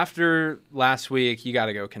 After last week, you got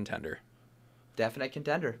to go contender. Definite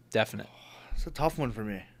contender. Definite. It's a tough one for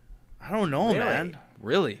me. I don't know, man.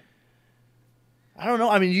 Really? I don't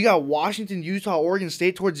know. I mean, you got Washington, Utah, Oregon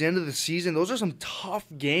State towards the end of the season. Those are some tough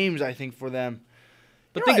games, I think, for them.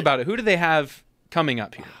 But think about it. Who do they have coming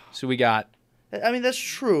up here? So we got... I mean, that's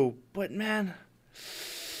true. But, man,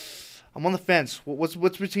 I'm on the fence. What's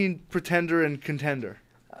between pretender and contender?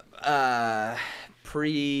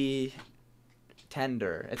 Pretender.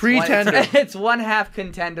 Pretender. It's one half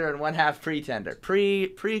contender and one half pretender.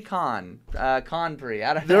 Pre-con. Con-pre.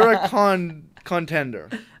 I don't know. They're a contender.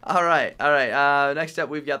 All right. Next up,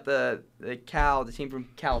 we've got the team from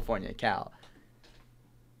California, Cal.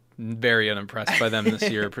 Very unimpressed by them this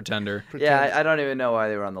year, pretender. Yeah, I don't even know why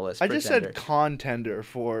they were on the list. I just said contender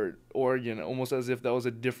for Oregon, almost as if that was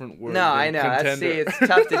a different word. No, I know. It's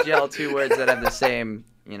tough to gel two words that have the same,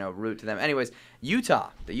 root to them. Anyways, Utah,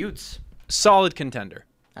 the Utes. Solid contender.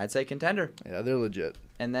 I'd say contender. Yeah, they're legit.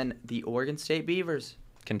 And then the Oregon State Beavers.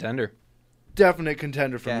 Contender. Definite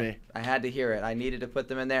contender for me. I had to hear it. I needed to put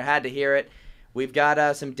them in there. Had to hear it. We've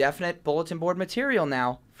got some definite bulletin board material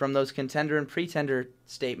now from those contender and pretender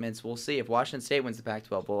statements. We'll see if Washington State wins the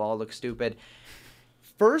Pac-12. We'll all look stupid.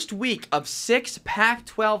 First week of 6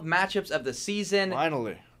 Pac-12 matchups of the season.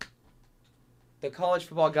 Finally. The college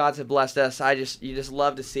football gods have blessed us. You just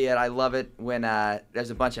love to see it. I love it when there's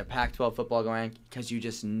a bunch of Pac-12 football going because you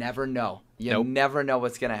just never know. You never know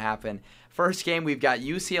what's going to happen. First game, we've got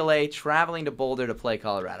UCLA traveling to Boulder to play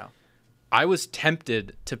Colorado. I was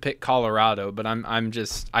tempted to pick Colorado, but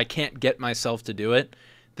I can't get myself to do it.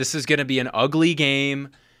 This is going to be an ugly game.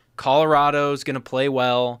 Colorado's going to play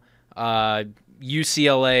well.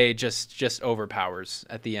 UCLA just overpowers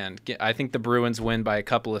at the end. I think the Bruins win by a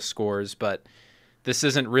couple of scores, but this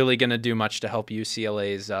isn't really going to do much to help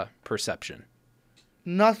UCLA's perception.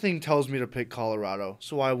 Nothing tells me to pick Colorado,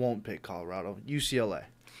 so I won't pick Colorado. UCLA.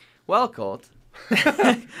 Well, Colt,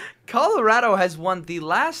 Colorado has won the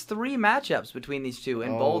last 3 matchups between these two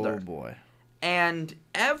in Boulder. Oh, boy. And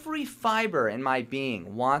every fiber in my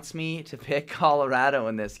being wants me to pick Colorado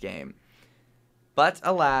in this game. But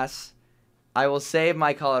alas, I will save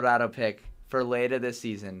my Colorado pick for later this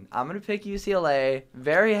season. I'm going to pick UCLA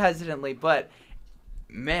very hesitantly, but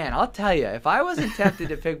man, I'll tell you, if I wasn't tempted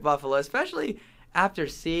to pick Buffalo, especially after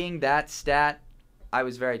seeing that stat, I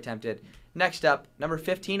was very tempted. Next up, number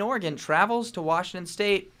 15, Oregon travels to Washington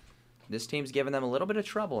State. This team's given them a little bit of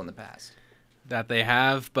trouble in the past. That they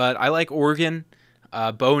have, but I like Oregon.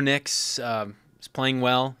 Bo Nix is playing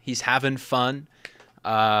well. He's having fun.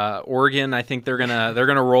 Oregon, I think they're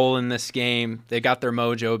gonna roll in this game. They got their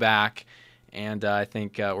mojo back, and I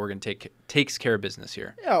think Oregon takes care of business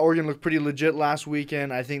here. Yeah, Oregon looked pretty legit last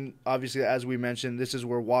weekend. I think, obviously, as we mentioned, this is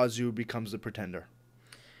where Wazoo becomes the pretender.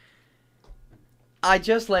 I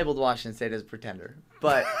just labeled Washington State as a pretender.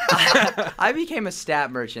 But I became a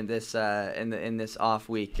stat merchant this in this off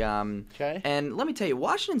week. Okay. And let me tell you,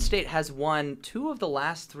 Washington State has won 2 of the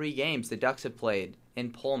last 3 games the Ducks have played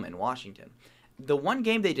in Pullman, Washington. The one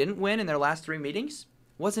game they didn't win in their last 3 meetings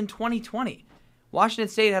was in 2020. Washington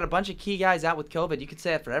State had a bunch of key guys out with COVID. You could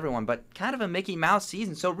say that for everyone, but kind of a Mickey Mouse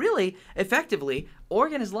season. So really, effectively,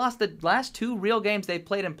 Oregon has lost the last 2 real games they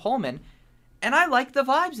played in Pullman, and I like the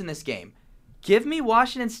vibes in this game. Give me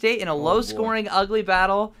Washington State in a low-scoring, ugly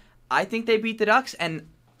battle. I think they beat the Ducks, and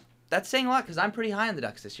that's saying a lot because I'm pretty high on the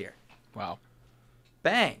Ducks this year. Wow.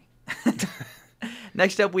 Bang.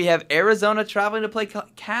 Next up, we have Arizona traveling to play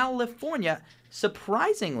California.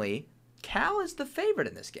 Surprisingly, Cal is the favorite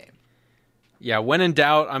in this game. Yeah, when in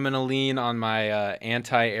doubt, I'm going to lean on my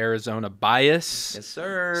anti-Arizona bias. Yes,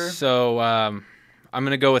 sir. So I'm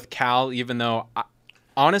going to go with Cal, even though,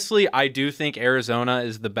 honestly, I do think Arizona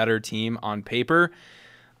is the better team on paper.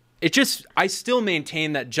 I still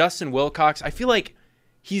maintain that Justin Wilcox, I feel like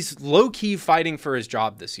he's low-key fighting for his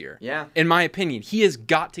job this year. Yeah. In my opinion, he has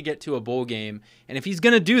got to get to a bowl game, and if he's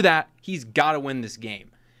going to do that, he's got to win this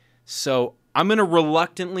game. So I'm going to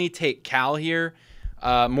reluctantly take Cal here.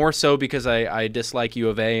 More so because I dislike U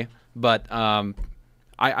of A, but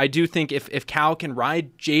I do think if Cal can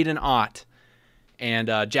ride Jaden Ott and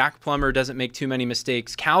Jack Plummer doesn't make too many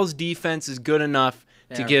mistakes, Cal's defense is good enough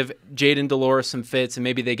to give Jaden Delora some fits, and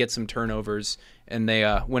maybe they get some turnovers and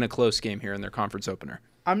they win a close game here in their conference opener.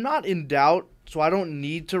 I'm not in doubt, so I don't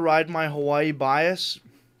need to ride my Hawaii bias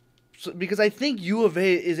because I think U of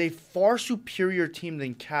A is a far superior team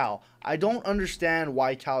than Cal. I don't understand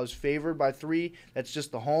why Cal is favored by 3. That's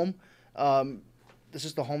just the home. This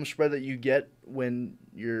is the home spread that you get when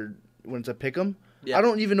it's a pick'em. Yeah. I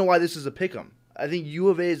don't even know why this is a pick'em. I think U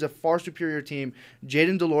of A is a far superior team.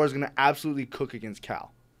 Jaden Delora is going to absolutely cook against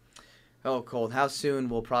Cal. Oh, Colt, how soon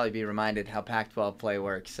we'll probably be reminded how Pac-12 play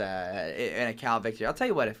works in a Cal victory. I'll tell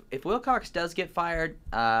you what, if Wilcox does get fired,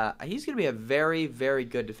 he's going to be a very, very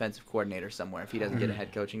good defensive coordinator somewhere if he doesn't get a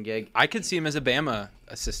head coaching gig. I could see him as a Bama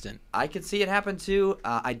assistant. I could see it happen too.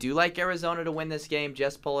 I do like Arizona to win this game.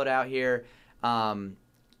 Just pull it out here.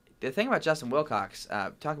 The thing about Justin Wilcox,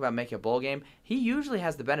 talking about making a bowl game, he usually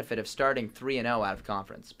has the benefit of starting 3-0 out of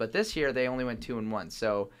conference. But this year they only went 2-1,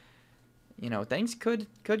 so things could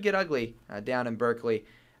get ugly down in Berkeley.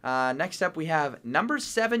 Next up, we have number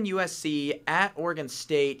 7 USC at Oregon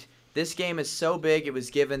State. This game is so big it was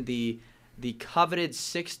given the coveted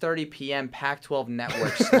 6:30 p.m. Pac-12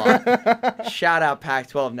 Network slot. Shout out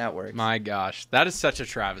Pac-12 Network. My gosh, that is such a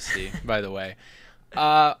travesty, by the way.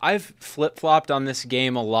 I've flip-flopped on this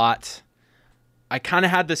game a lot. I kind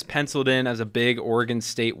of had this penciled in as a big Oregon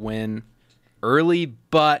State win early,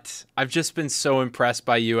 but I've just been so impressed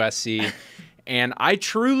by USC, and I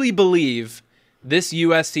truly believe this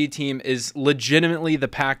USC team is legitimately the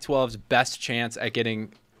Pac-12's best chance at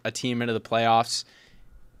getting a team into the playoffs.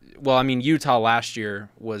 Well, I mean, Utah last year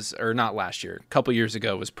a couple years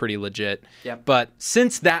ago was pretty legit. Yep. But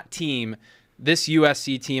since that team, this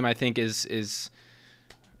USC team, I think, has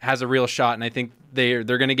a real shot, and I think they're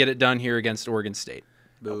going to get it done here against Oregon State.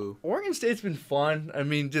 Boo. Oregon State's been fun. I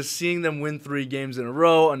mean, just seeing them win 3 games in a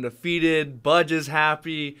row, undefeated, Budge is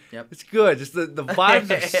happy. Yep. It's good. Just the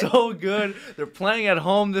vibes are so good. They're playing at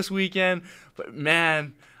home this weekend. But,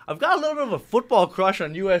 man, I've got a little bit of a football crush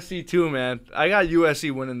on USC too, man. I got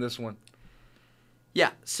USC winning this one.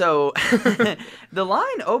 Yeah, so the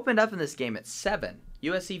line opened up in this game at 7.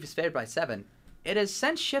 USC is favored by 7. It has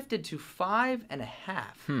since shifted to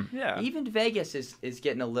 5.5. Yeah. Even Vegas is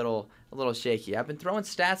getting a little shaky. I've been throwing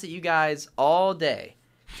stats at you guys all day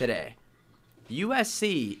today.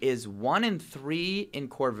 USC is 1-3 in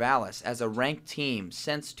Corvallis as a ranked team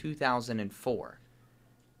since 2004.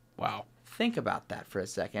 Wow. Think about that for a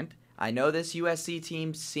second. I know this USC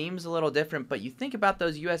team seems a little different, but you think about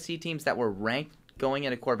those USC teams that were ranked going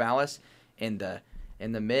into Corvallis in the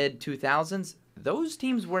mid 2000s. Those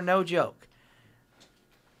teams were no joke.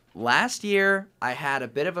 Last year, I had a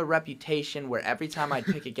bit of a reputation where every time I'd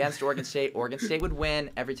pick against Oregon State would win.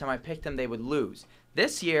 Every time I picked them, they would lose.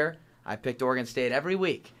 This year, I picked Oregon State every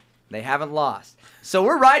week. They haven't lost. So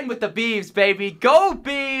we're riding with the Beavs, baby. Go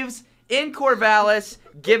Beavs in Corvallis.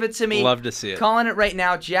 Give it to me. Love to see it. Calling it right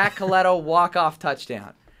now. Jack Coletto, walk-off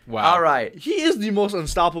touchdown. Wow. All right. He is the most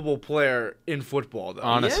unstoppable player in football, though.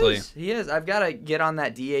 Honestly. He is. I've got to get on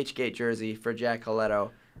that DH Gate jersey for Jack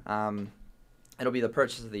Coletto. It'll be the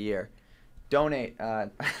purchase of the year. Donate.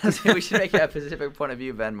 We should make a Pacific Point of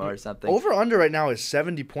View Venmo or something. Over-under right now is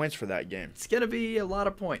 70 points for that game. It's going to be a lot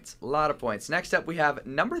of points. A lot of points. Next up, we have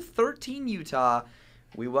number 13 Utah.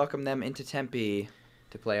 We welcome them into Tempe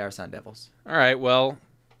to play our Sun Devils. All right, well,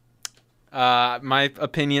 My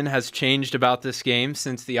opinion has changed about this game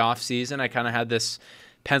since the offseason. I kind of had this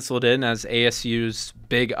penciled in as ASU's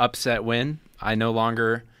big upset win. I no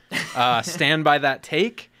longer stand by that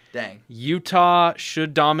take. Dang. Utah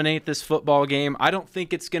should dominate this football game. I don't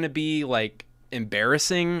think it's going to be like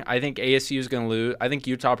embarrassing. I think ASU is going to lose. I think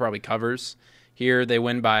Utah probably covers here. They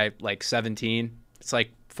win by like 17. It's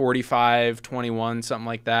like 45-21, something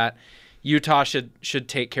like that. Utah should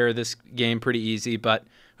take care of this game pretty easy, but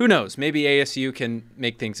who knows? Maybe ASU can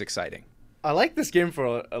make things exciting. I like this game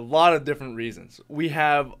for a lot of different reasons. We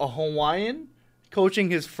have a Hawaiian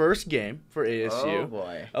coaching his first game for ASU. Oh,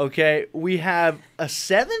 boy. Okay, we have a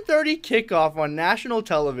 7:30 kickoff on national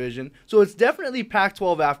television, so it's definitely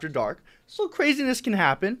Pac-12 after dark. So craziness can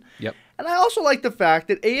happen. Yep. And I also like the fact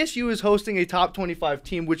that ASU is hosting a top 25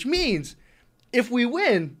 team, which means if we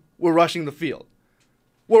win, we're rushing the field.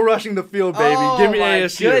 We're rushing the field, baby. Oh, Give me my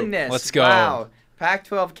ASU. goodness. Let's go. Wow.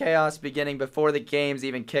 Pac-12 chaos beginning before the games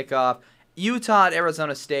even kick off. Utah at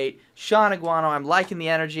Arizona State. Sean Aguano, I'm liking the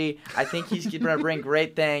energy. I think he's going to bring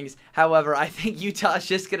great things. However, I think Utah's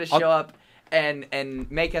just going to show up and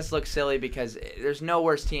make us look silly because there's no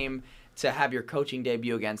worse team to have your coaching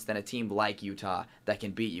debut against than a team like Utah that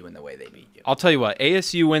can beat you in the way they beat you. I'll tell you what,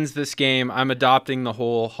 ASU wins this game. I'm adopting the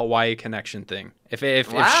whole Hawaii connection thing. If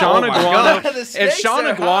Sean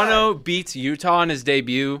Aguano beats Utah in his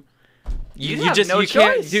debut, you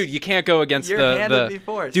can't go against dude.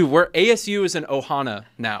 We're ASU is an Ohana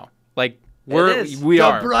now. Like we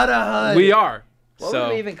are. What would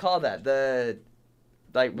we even call that?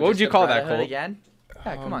 What would you call that, Colt? Again?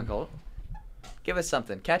 Yeah, come on, Colt. Give us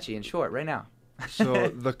something catchy and short right now. So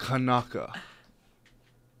the Kanaka.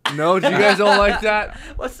 No, you guys don't like that?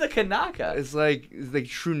 What's the Kanaka? It's like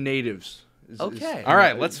true natives. Okay. All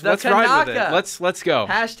right, let's ride with it. Let's go.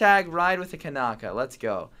 Hashtag ride with the Kanaka. Let's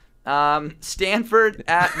go. Stanford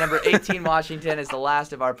at number 18 Washington is the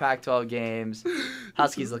last of our Pac-12 games.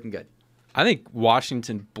 Huskies looking good. I think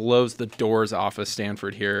Washington blows the doors off of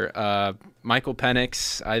Stanford here. Michael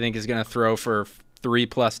Penix, I think, is going to throw for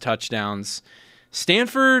 3+ touchdowns.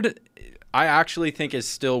 Stanford, I actually think, is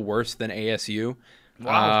still worse than ASU.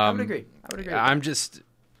 Wow, I would agree.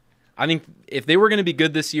 I think if they were going to be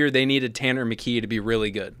good this year, they needed Tanner McKee to be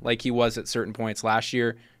really good, like he was at certain points last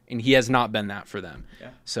year, and he has not been that for them. Yeah.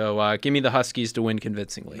 So give me the Huskies to win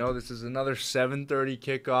convincingly. No, this is another 7:30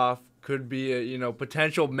 kickoff. Could be a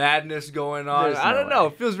potential madness going on. I don't know.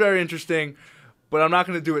 It feels very interesting, but I'm not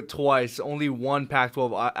going to do it twice. Only one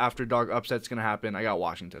Pac-12 after dark upset's going to happen. I got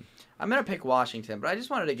Washington. I'm going to pick Washington, but I just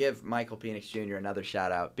wanted to give Michael Penix Jr. another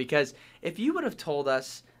shout-out because if you would have told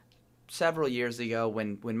us several years ago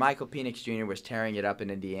when Michael Penix Jr. was tearing it up in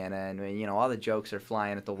Indiana and when, all the jokes are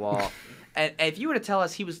flying at the wall, and if you were to tell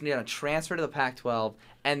us he was going to transfer to the Pac-12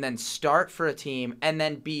 and then start for a team and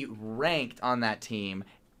then be ranked on that team,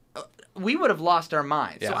 we would have lost our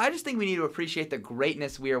minds. Yeah. So I just think we need to appreciate the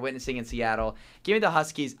greatness we are witnessing in Seattle. Give me the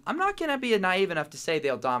Huskies. I'm not going to be naive enough to say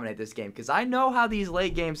they'll dominate this game because I know how these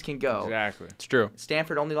late games can go. Exactly. It's true.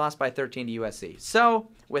 Stanford only lost by 13 to USC. So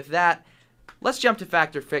with that, let's jump to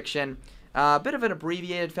Fact or Fiction. A bit of an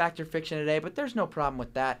abbreviated Fact or Fiction today, but there's no problem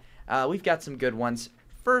with that. We've got some good ones.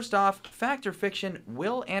 First off, Fact or Fiction,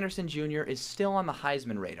 Will Anderson Jr. is still on the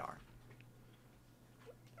Heisman radar.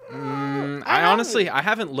 I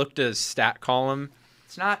haven't looked at his stat column.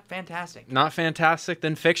 It's not fantastic. Not fantastic,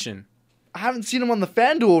 then fiction. I haven't seen him on the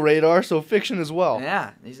FanDuel radar, so fiction as well.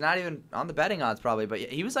 Yeah, he's not even on the betting odds probably, but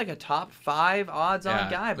he was like a top 5 odds-on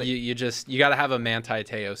guy. But you got to have a Manti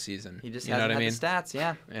Te'o season. He just hasn't had the stats,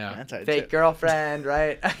 yeah. Manti Fake girlfriend,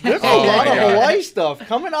 right? There's a lot of Hawaii stuff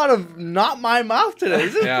coming out of not my mouth today.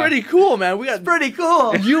 This is pretty cool, man. It's pretty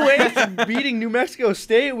cool. UH beating New Mexico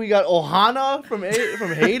State. We got Ohana from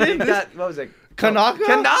Hayden. What was it? Kanaka?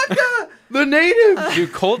 Kanaka! The native.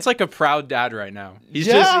 Dude, Colt's like a proud dad right now.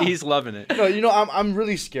 He's loving it. No, I'm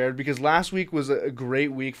really scared because last week was a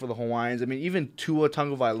great week for the Hawaiians. I mean, even Tua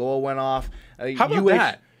Tagovailoa went off. How about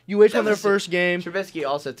that? UH won their first game. Trubisky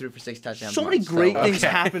also threw for 6 touchdowns. So many great things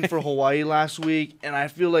happened for Hawaii last week, and I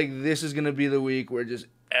feel like this is going to be the week where just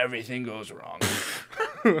everything goes wrong.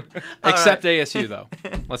 Except ASU, though.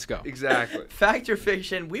 Let's go. Exactly. Fact or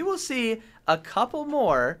fiction, we will see a couple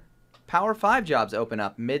more Power 5 jobs open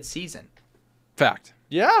up mid-season. Fact.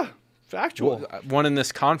 Yeah, factual. One in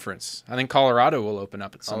this conference. I think Colorado will open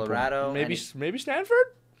up at some point. Maybe Stanford?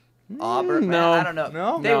 Auburn? No. I don't know.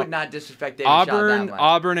 No? They would not disrespect David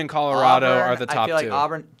Auburn and Colorado are the top 2. I feel like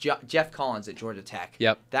Auburn, Jeff Collins at Georgia Tech.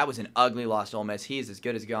 Yep. That was an ugly loss to Ole Miss. He is as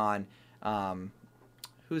good as gone.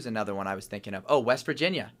 Who's another one I was thinking of? Oh, West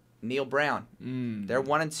Virginia. Neil Brown. They're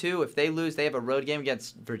 1-2. If they lose, they have a road game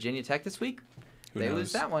against Virginia Tech this week. They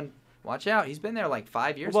lose that one. Watch out. He's been there like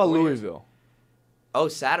 5 years. What about 4 years. Louisville? Oh,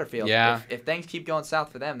 Satterfield. Yeah. If things keep going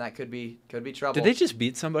south for them, that could be trouble. Did they just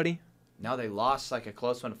beat somebody? No, they lost like a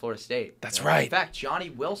close one to Florida State. That's right. In fact, Johnny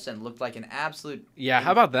Wilson looked like an absolute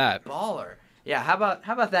How about that? baller. Yeah, how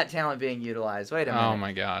about that talent being utilized? Wait a minute. Oh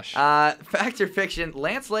my gosh. Fact or fiction?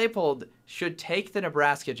 Lance Leipold should take the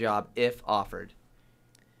Nebraska job if offered.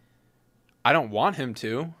 I don't want him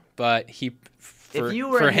to, but If you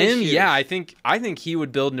were for in his him, shoes. yeah, I think he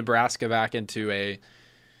would build Nebraska back into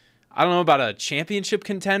I don't know about a championship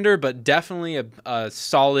contender, but definitely a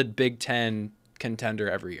solid Big Ten contender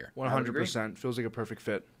every year. 100%. Feels like a perfect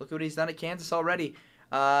fit. Look what he's done at Kansas already.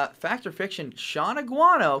 Fact or fiction? Sean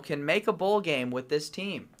Aguano can make a bowl game with this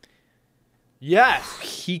team. Yes.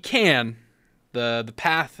 He can. The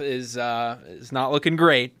path is not looking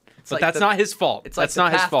great, but like that's not his fault. It's like that's the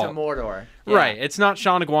not his path fault. to Mordor. Yeah. Right. It's not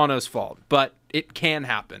Sean Aguano's fault, but it can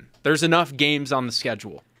happen. There's enough games on the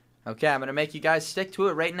schedule. Okay, I'm going to make you guys stick to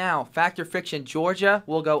it right now. Fact or fiction? Georgia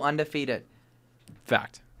will go undefeated.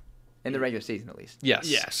 Fact. In the regular season, at least.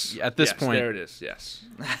 Yes. At this point. There it is. Yes.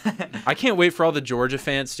 I can't wait for all the Georgia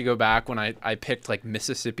fans to go back when I picked like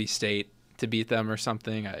Mississippi State to beat them or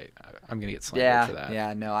something. I'm going to get slandered for that.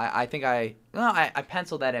 Yeah, no, I think I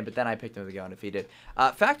penciled that in, but then I picked them to go undefeated.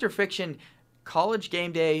 Fact or fiction? College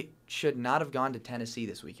game day should not have gone to Tennessee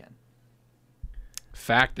this weekend.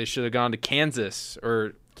 Fact, they should have gone to Kansas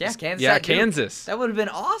or Kansas. Yeah, at Duke. Kansas That would have been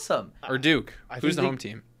awesome. or Duke. I Who's think the they- home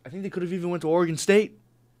team? I think they could have even went to Oregon State.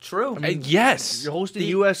 True. Yes. You're hosting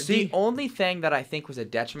The USC. only thing that I think was a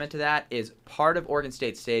detriment to that is part of Oregon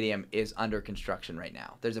State Stadium is under construction right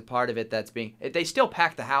now. There's a part of it that's being... They still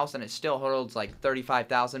pack the house, and it still holds like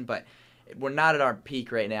 35,000, but we're not at our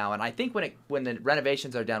peak right now. And I think when the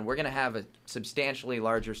renovations are done, we're going to have a substantially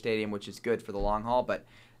larger stadium, which is good for the long haul, but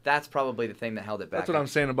that's probably the thing that held it back. That's what I'm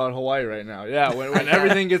saying about Hawaii right now. Yeah, when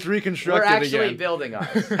everything gets reconstructed We're actually again. building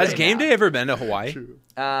ours. Has game day ever been to Hawaii?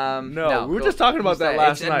 No, we were just talking about that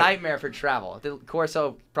last It's night. a nightmare for travel. The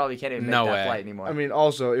Corso probably can't even make No that way. flight anymore. I mean,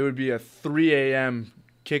 also, it would be a 3 a.m.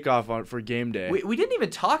 kickoff for game day. We didn't even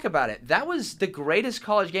talk about it. That was the greatest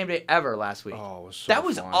college game day ever last week. Oh, it was so that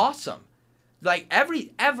was fun. awesome. Like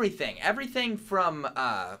everything from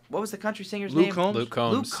what was the country singer's Luke name? Combs? Luke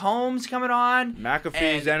Combs. Luke Combs coming on.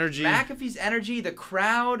 McAfee's and energy. the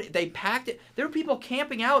crowd, they packed it. There were people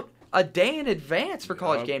camping out a day in advance for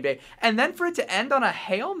college game day, and then for it to end on a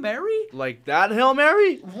Hail Mary. Like that Hail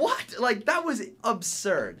Mary? What? Like that was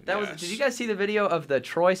absurd. That was. Yes. Did you guys see the video of the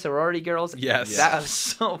Troy sorority girls? Yes. That was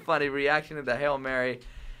so funny. Reaction to the Hail Mary.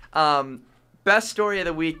 Best story of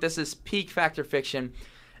the week. This is peak fact or fiction.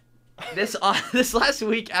 This last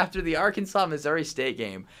week after the Arkansas-Missouri State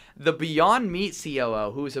game, the Beyond Meat COO,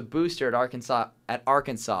 who was a booster at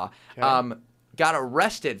Arkansas, got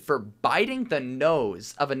arrested for biting the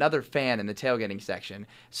nose of another fan in the tailgating section.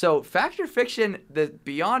 So, fact or fiction, the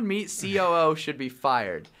Beyond Meat COO should be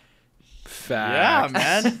fired. Yeah, Fact.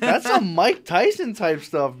 man. That's some Mike Tyson type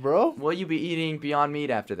stuff, bro. Will you be eating Beyond Meat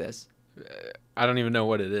after this? I don't even know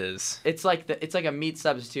what it is. It's like a meat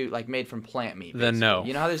substitute, like made from plant meat. Then basically. no.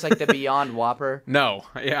 You know how there's like the Beyond Whopper? No.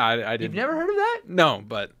 Yeah, I didn't. You've never heard of that? No,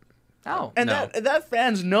 but Oh. And No. that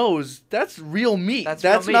fan's nose, that's real meat. That's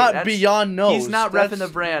That's real meat. not That's- Beyond Nose. He's not That's repping the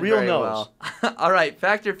brand real very nose. well. All right,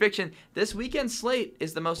 fact or fiction. This weekend slate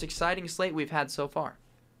is the most exciting slate we've had so far.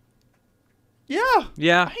 Yeah.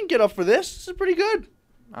 yeah. I can get up for this. This is pretty good.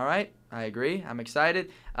 All right, I agree. I'm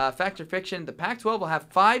excited. Fact or fiction. The Pac-12 will have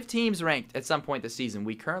 5 teams ranked at some point this season.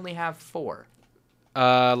 We currently have 4.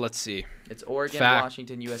 Let's see. It's Oregon, Fact.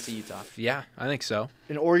 Washington, USC, Utah. Yeah, I think so.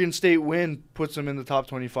 An Oregon State win puts them in the top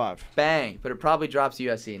 25. Bang, but it probably drops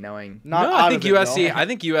USC knowing. Not no, out I think of it, USC. no. I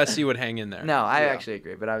think USC would hang in there. No, I Yeah. actually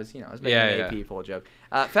agree, but I was making Yeah, an yeah. AP full joke.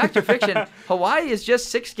 Fact or fiction. Hawaii is just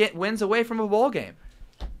 6 wins away from a bowl game.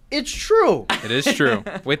 It's true. It is true.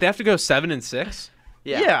 Wait, they have to go 7-6.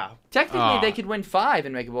 Yeah. Technically, Aw. they could win 5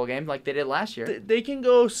 and make a bowl game like they did last year. They can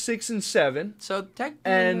go 6 and 7. So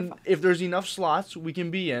technically, And if there's enough slots, we can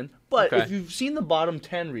be in. But Okay. if you've seen the bottom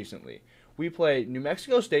 10 recently, we play New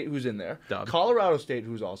Mexico State, who's in there. Dub. Colorado State,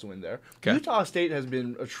 who's also in there. Okay. Utah State has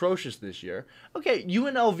been atrocious this year. Okay,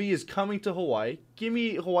 UNLV is coming to Hawaii. Give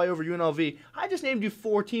me Hawaii over UNLV. I just named you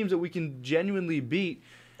 4 teams that we can genuinely beat.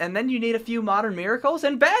 and then you need a few modern miracles,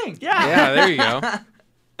 and bang! Yeah, there you go.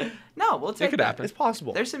 No, we'll take could that. happen. It's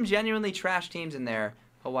possible. There's some genuinely trash teams in there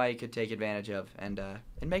Hawaii could take advantage of and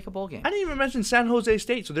make a bowl game. I didn't even mention San Jose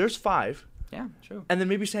State, so there's 5. Yeah, true. And then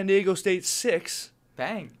maybe San Diego State 6.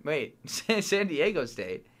 Bang. Wait, San Diego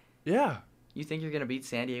State. Yeah, You think you're going to beat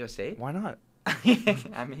San Diego State? why not?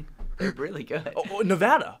 I mean, they're really good. Oh,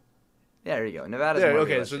 Nevada. There you go. Nevada's Yeah, more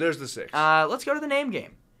okay, realistic. so there's the 6. Let's go to the name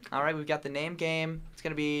game. All right, we've got the name game. It's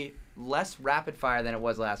going to be less rapid fire than it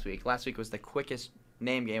was last week. Last week was the quickest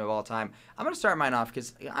name game of all time. I'm going to start mine off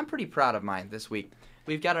because I'm pretty proud of mine this week.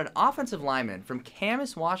 We've got an offensive lineman from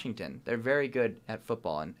Camas, Washington. They're very good at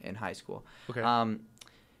football in high school. Okay.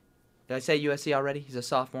 Did I say USC already? He's a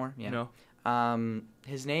sophomore? Yeah. No.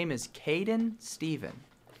 His name is Caden Stephen.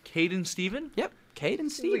 Caden Stephen? Yep, Caden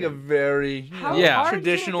Seems Stephen. like a very How Yeah. hard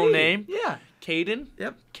traditional can it be? name. Yeah. Caden?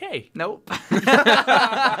 Yep. K. Nope.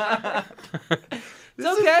 It's okay.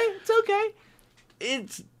 It's okay.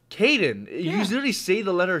 It's Caden. You Yeah. literally say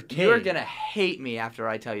the letter K. You're going to hate me after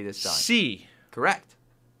I tell you this song. C. Correct.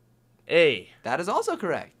 A. That is also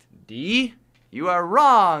correct. D. You are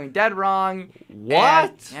wrong. Dead wrong. What?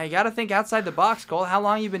 And, yeah, you got to think outside the box, Cole. How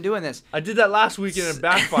long you been doing this? I did that last week and it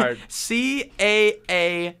backfired.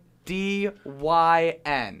 Caadyn.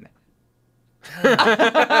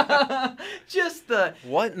 Just the...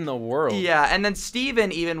 What in the world? Yeah, and then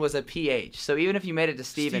Steven even was a PH. So even if you made it to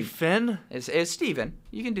Steven... Stephen? It's Steven.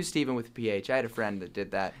 You can do Steven with a PH. I had a friend that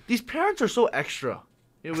did that. These parents are so extra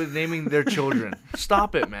with naming their children.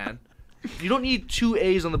 Stop it, man. You don't need 2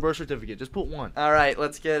 A's on the birth certificate. Just put 1. All right,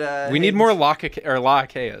 let's get... We need more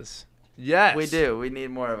La'Akeas. Yes. We do. We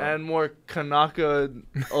need more of them. And more Kanaka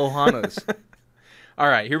Ohanas. All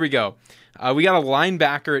right, here we go. We got a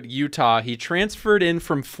linebacker at Utah. He transferred in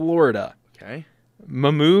from Florida. Okay.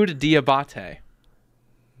 Mahmoud Diabate.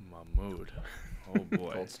 Mahmoud. Oh,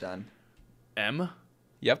 boy. Colt's done. M?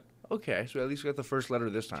 Yep. Okay, so at least we got the first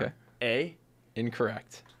letter this time. Okay. A?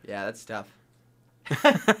 Incorrect. Yeah, that's tough.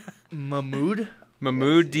 Mahmoud?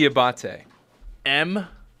 Mahmoud Diabate. M?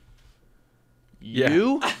 Yeah.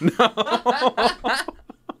 U?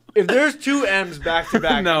 If there's 2 M's back to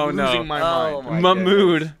back, No, I'm no. losing my Oh, mind. my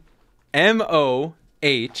Mahmoud.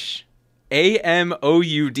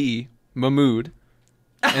 MohAmoud. Mahmoud.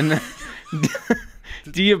 And then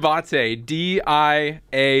Diabate.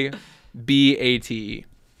 Diabate.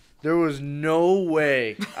 There was no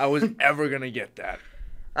way I was ever going to get that.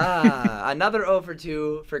 Another 0 for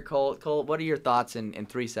 2 for Colt. Colt, what are your thoughts in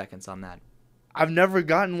 3 seconds on that? I've never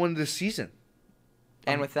gotten one this season.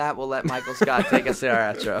 And with that, we'll let Michael Scott take us to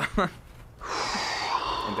our outro.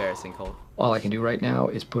 Embarrassing, Colt. All I can do right now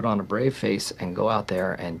is put on a brave face and go out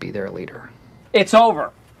there and be their leader. It's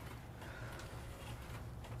over.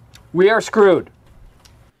 We are screwed.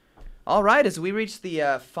 All right, as we reach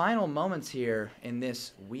the final moments here in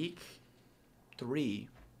this week 3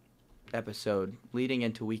 episode leading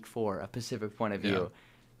into week 4, a Pacific Point of View. Yeah.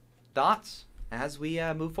 Thoughts as we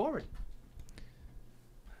move forward?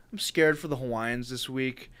 I'm scared for the Hawaiians this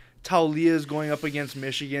week. Taulia is going up against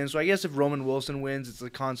Michigan, so I guess if Roman Wilson wins, it's a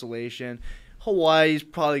consolation. Hawaii's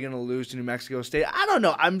probably going to lose to New Mexico State. I don't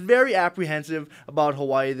know. I'm very apprehensive about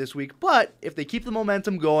Hawaii this week, but if they keep the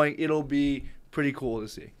momentum going, it'll be pretty cool to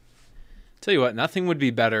see. Tell you what, nothing would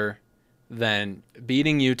be better than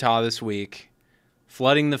beating Utah this week,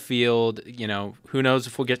 flooding the field. You know, who knows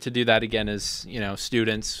if we'll get to do that again as,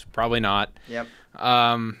 students. Probably not. Yep.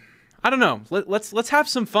 I don't know. Let's have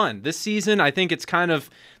some fun. This season, I think it's kind of,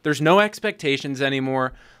 there's no expectations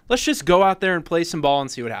anymore. Let's just go out there and play some ball and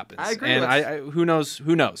see what happens. I agree. And who knows?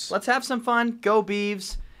 Let's have some fun. Go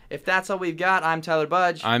Beavs. If that's all we've got, I'm Tyler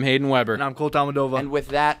Budge. I'm Hayden Weber. And I'm Colt Almadova. And with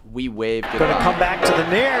that, we wave goodbye. Going to come back to the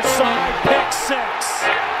near side, pick 6.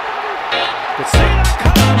 But see that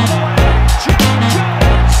coming all the way, Jack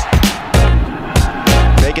Jones.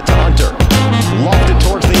 Make it to Hunter. Long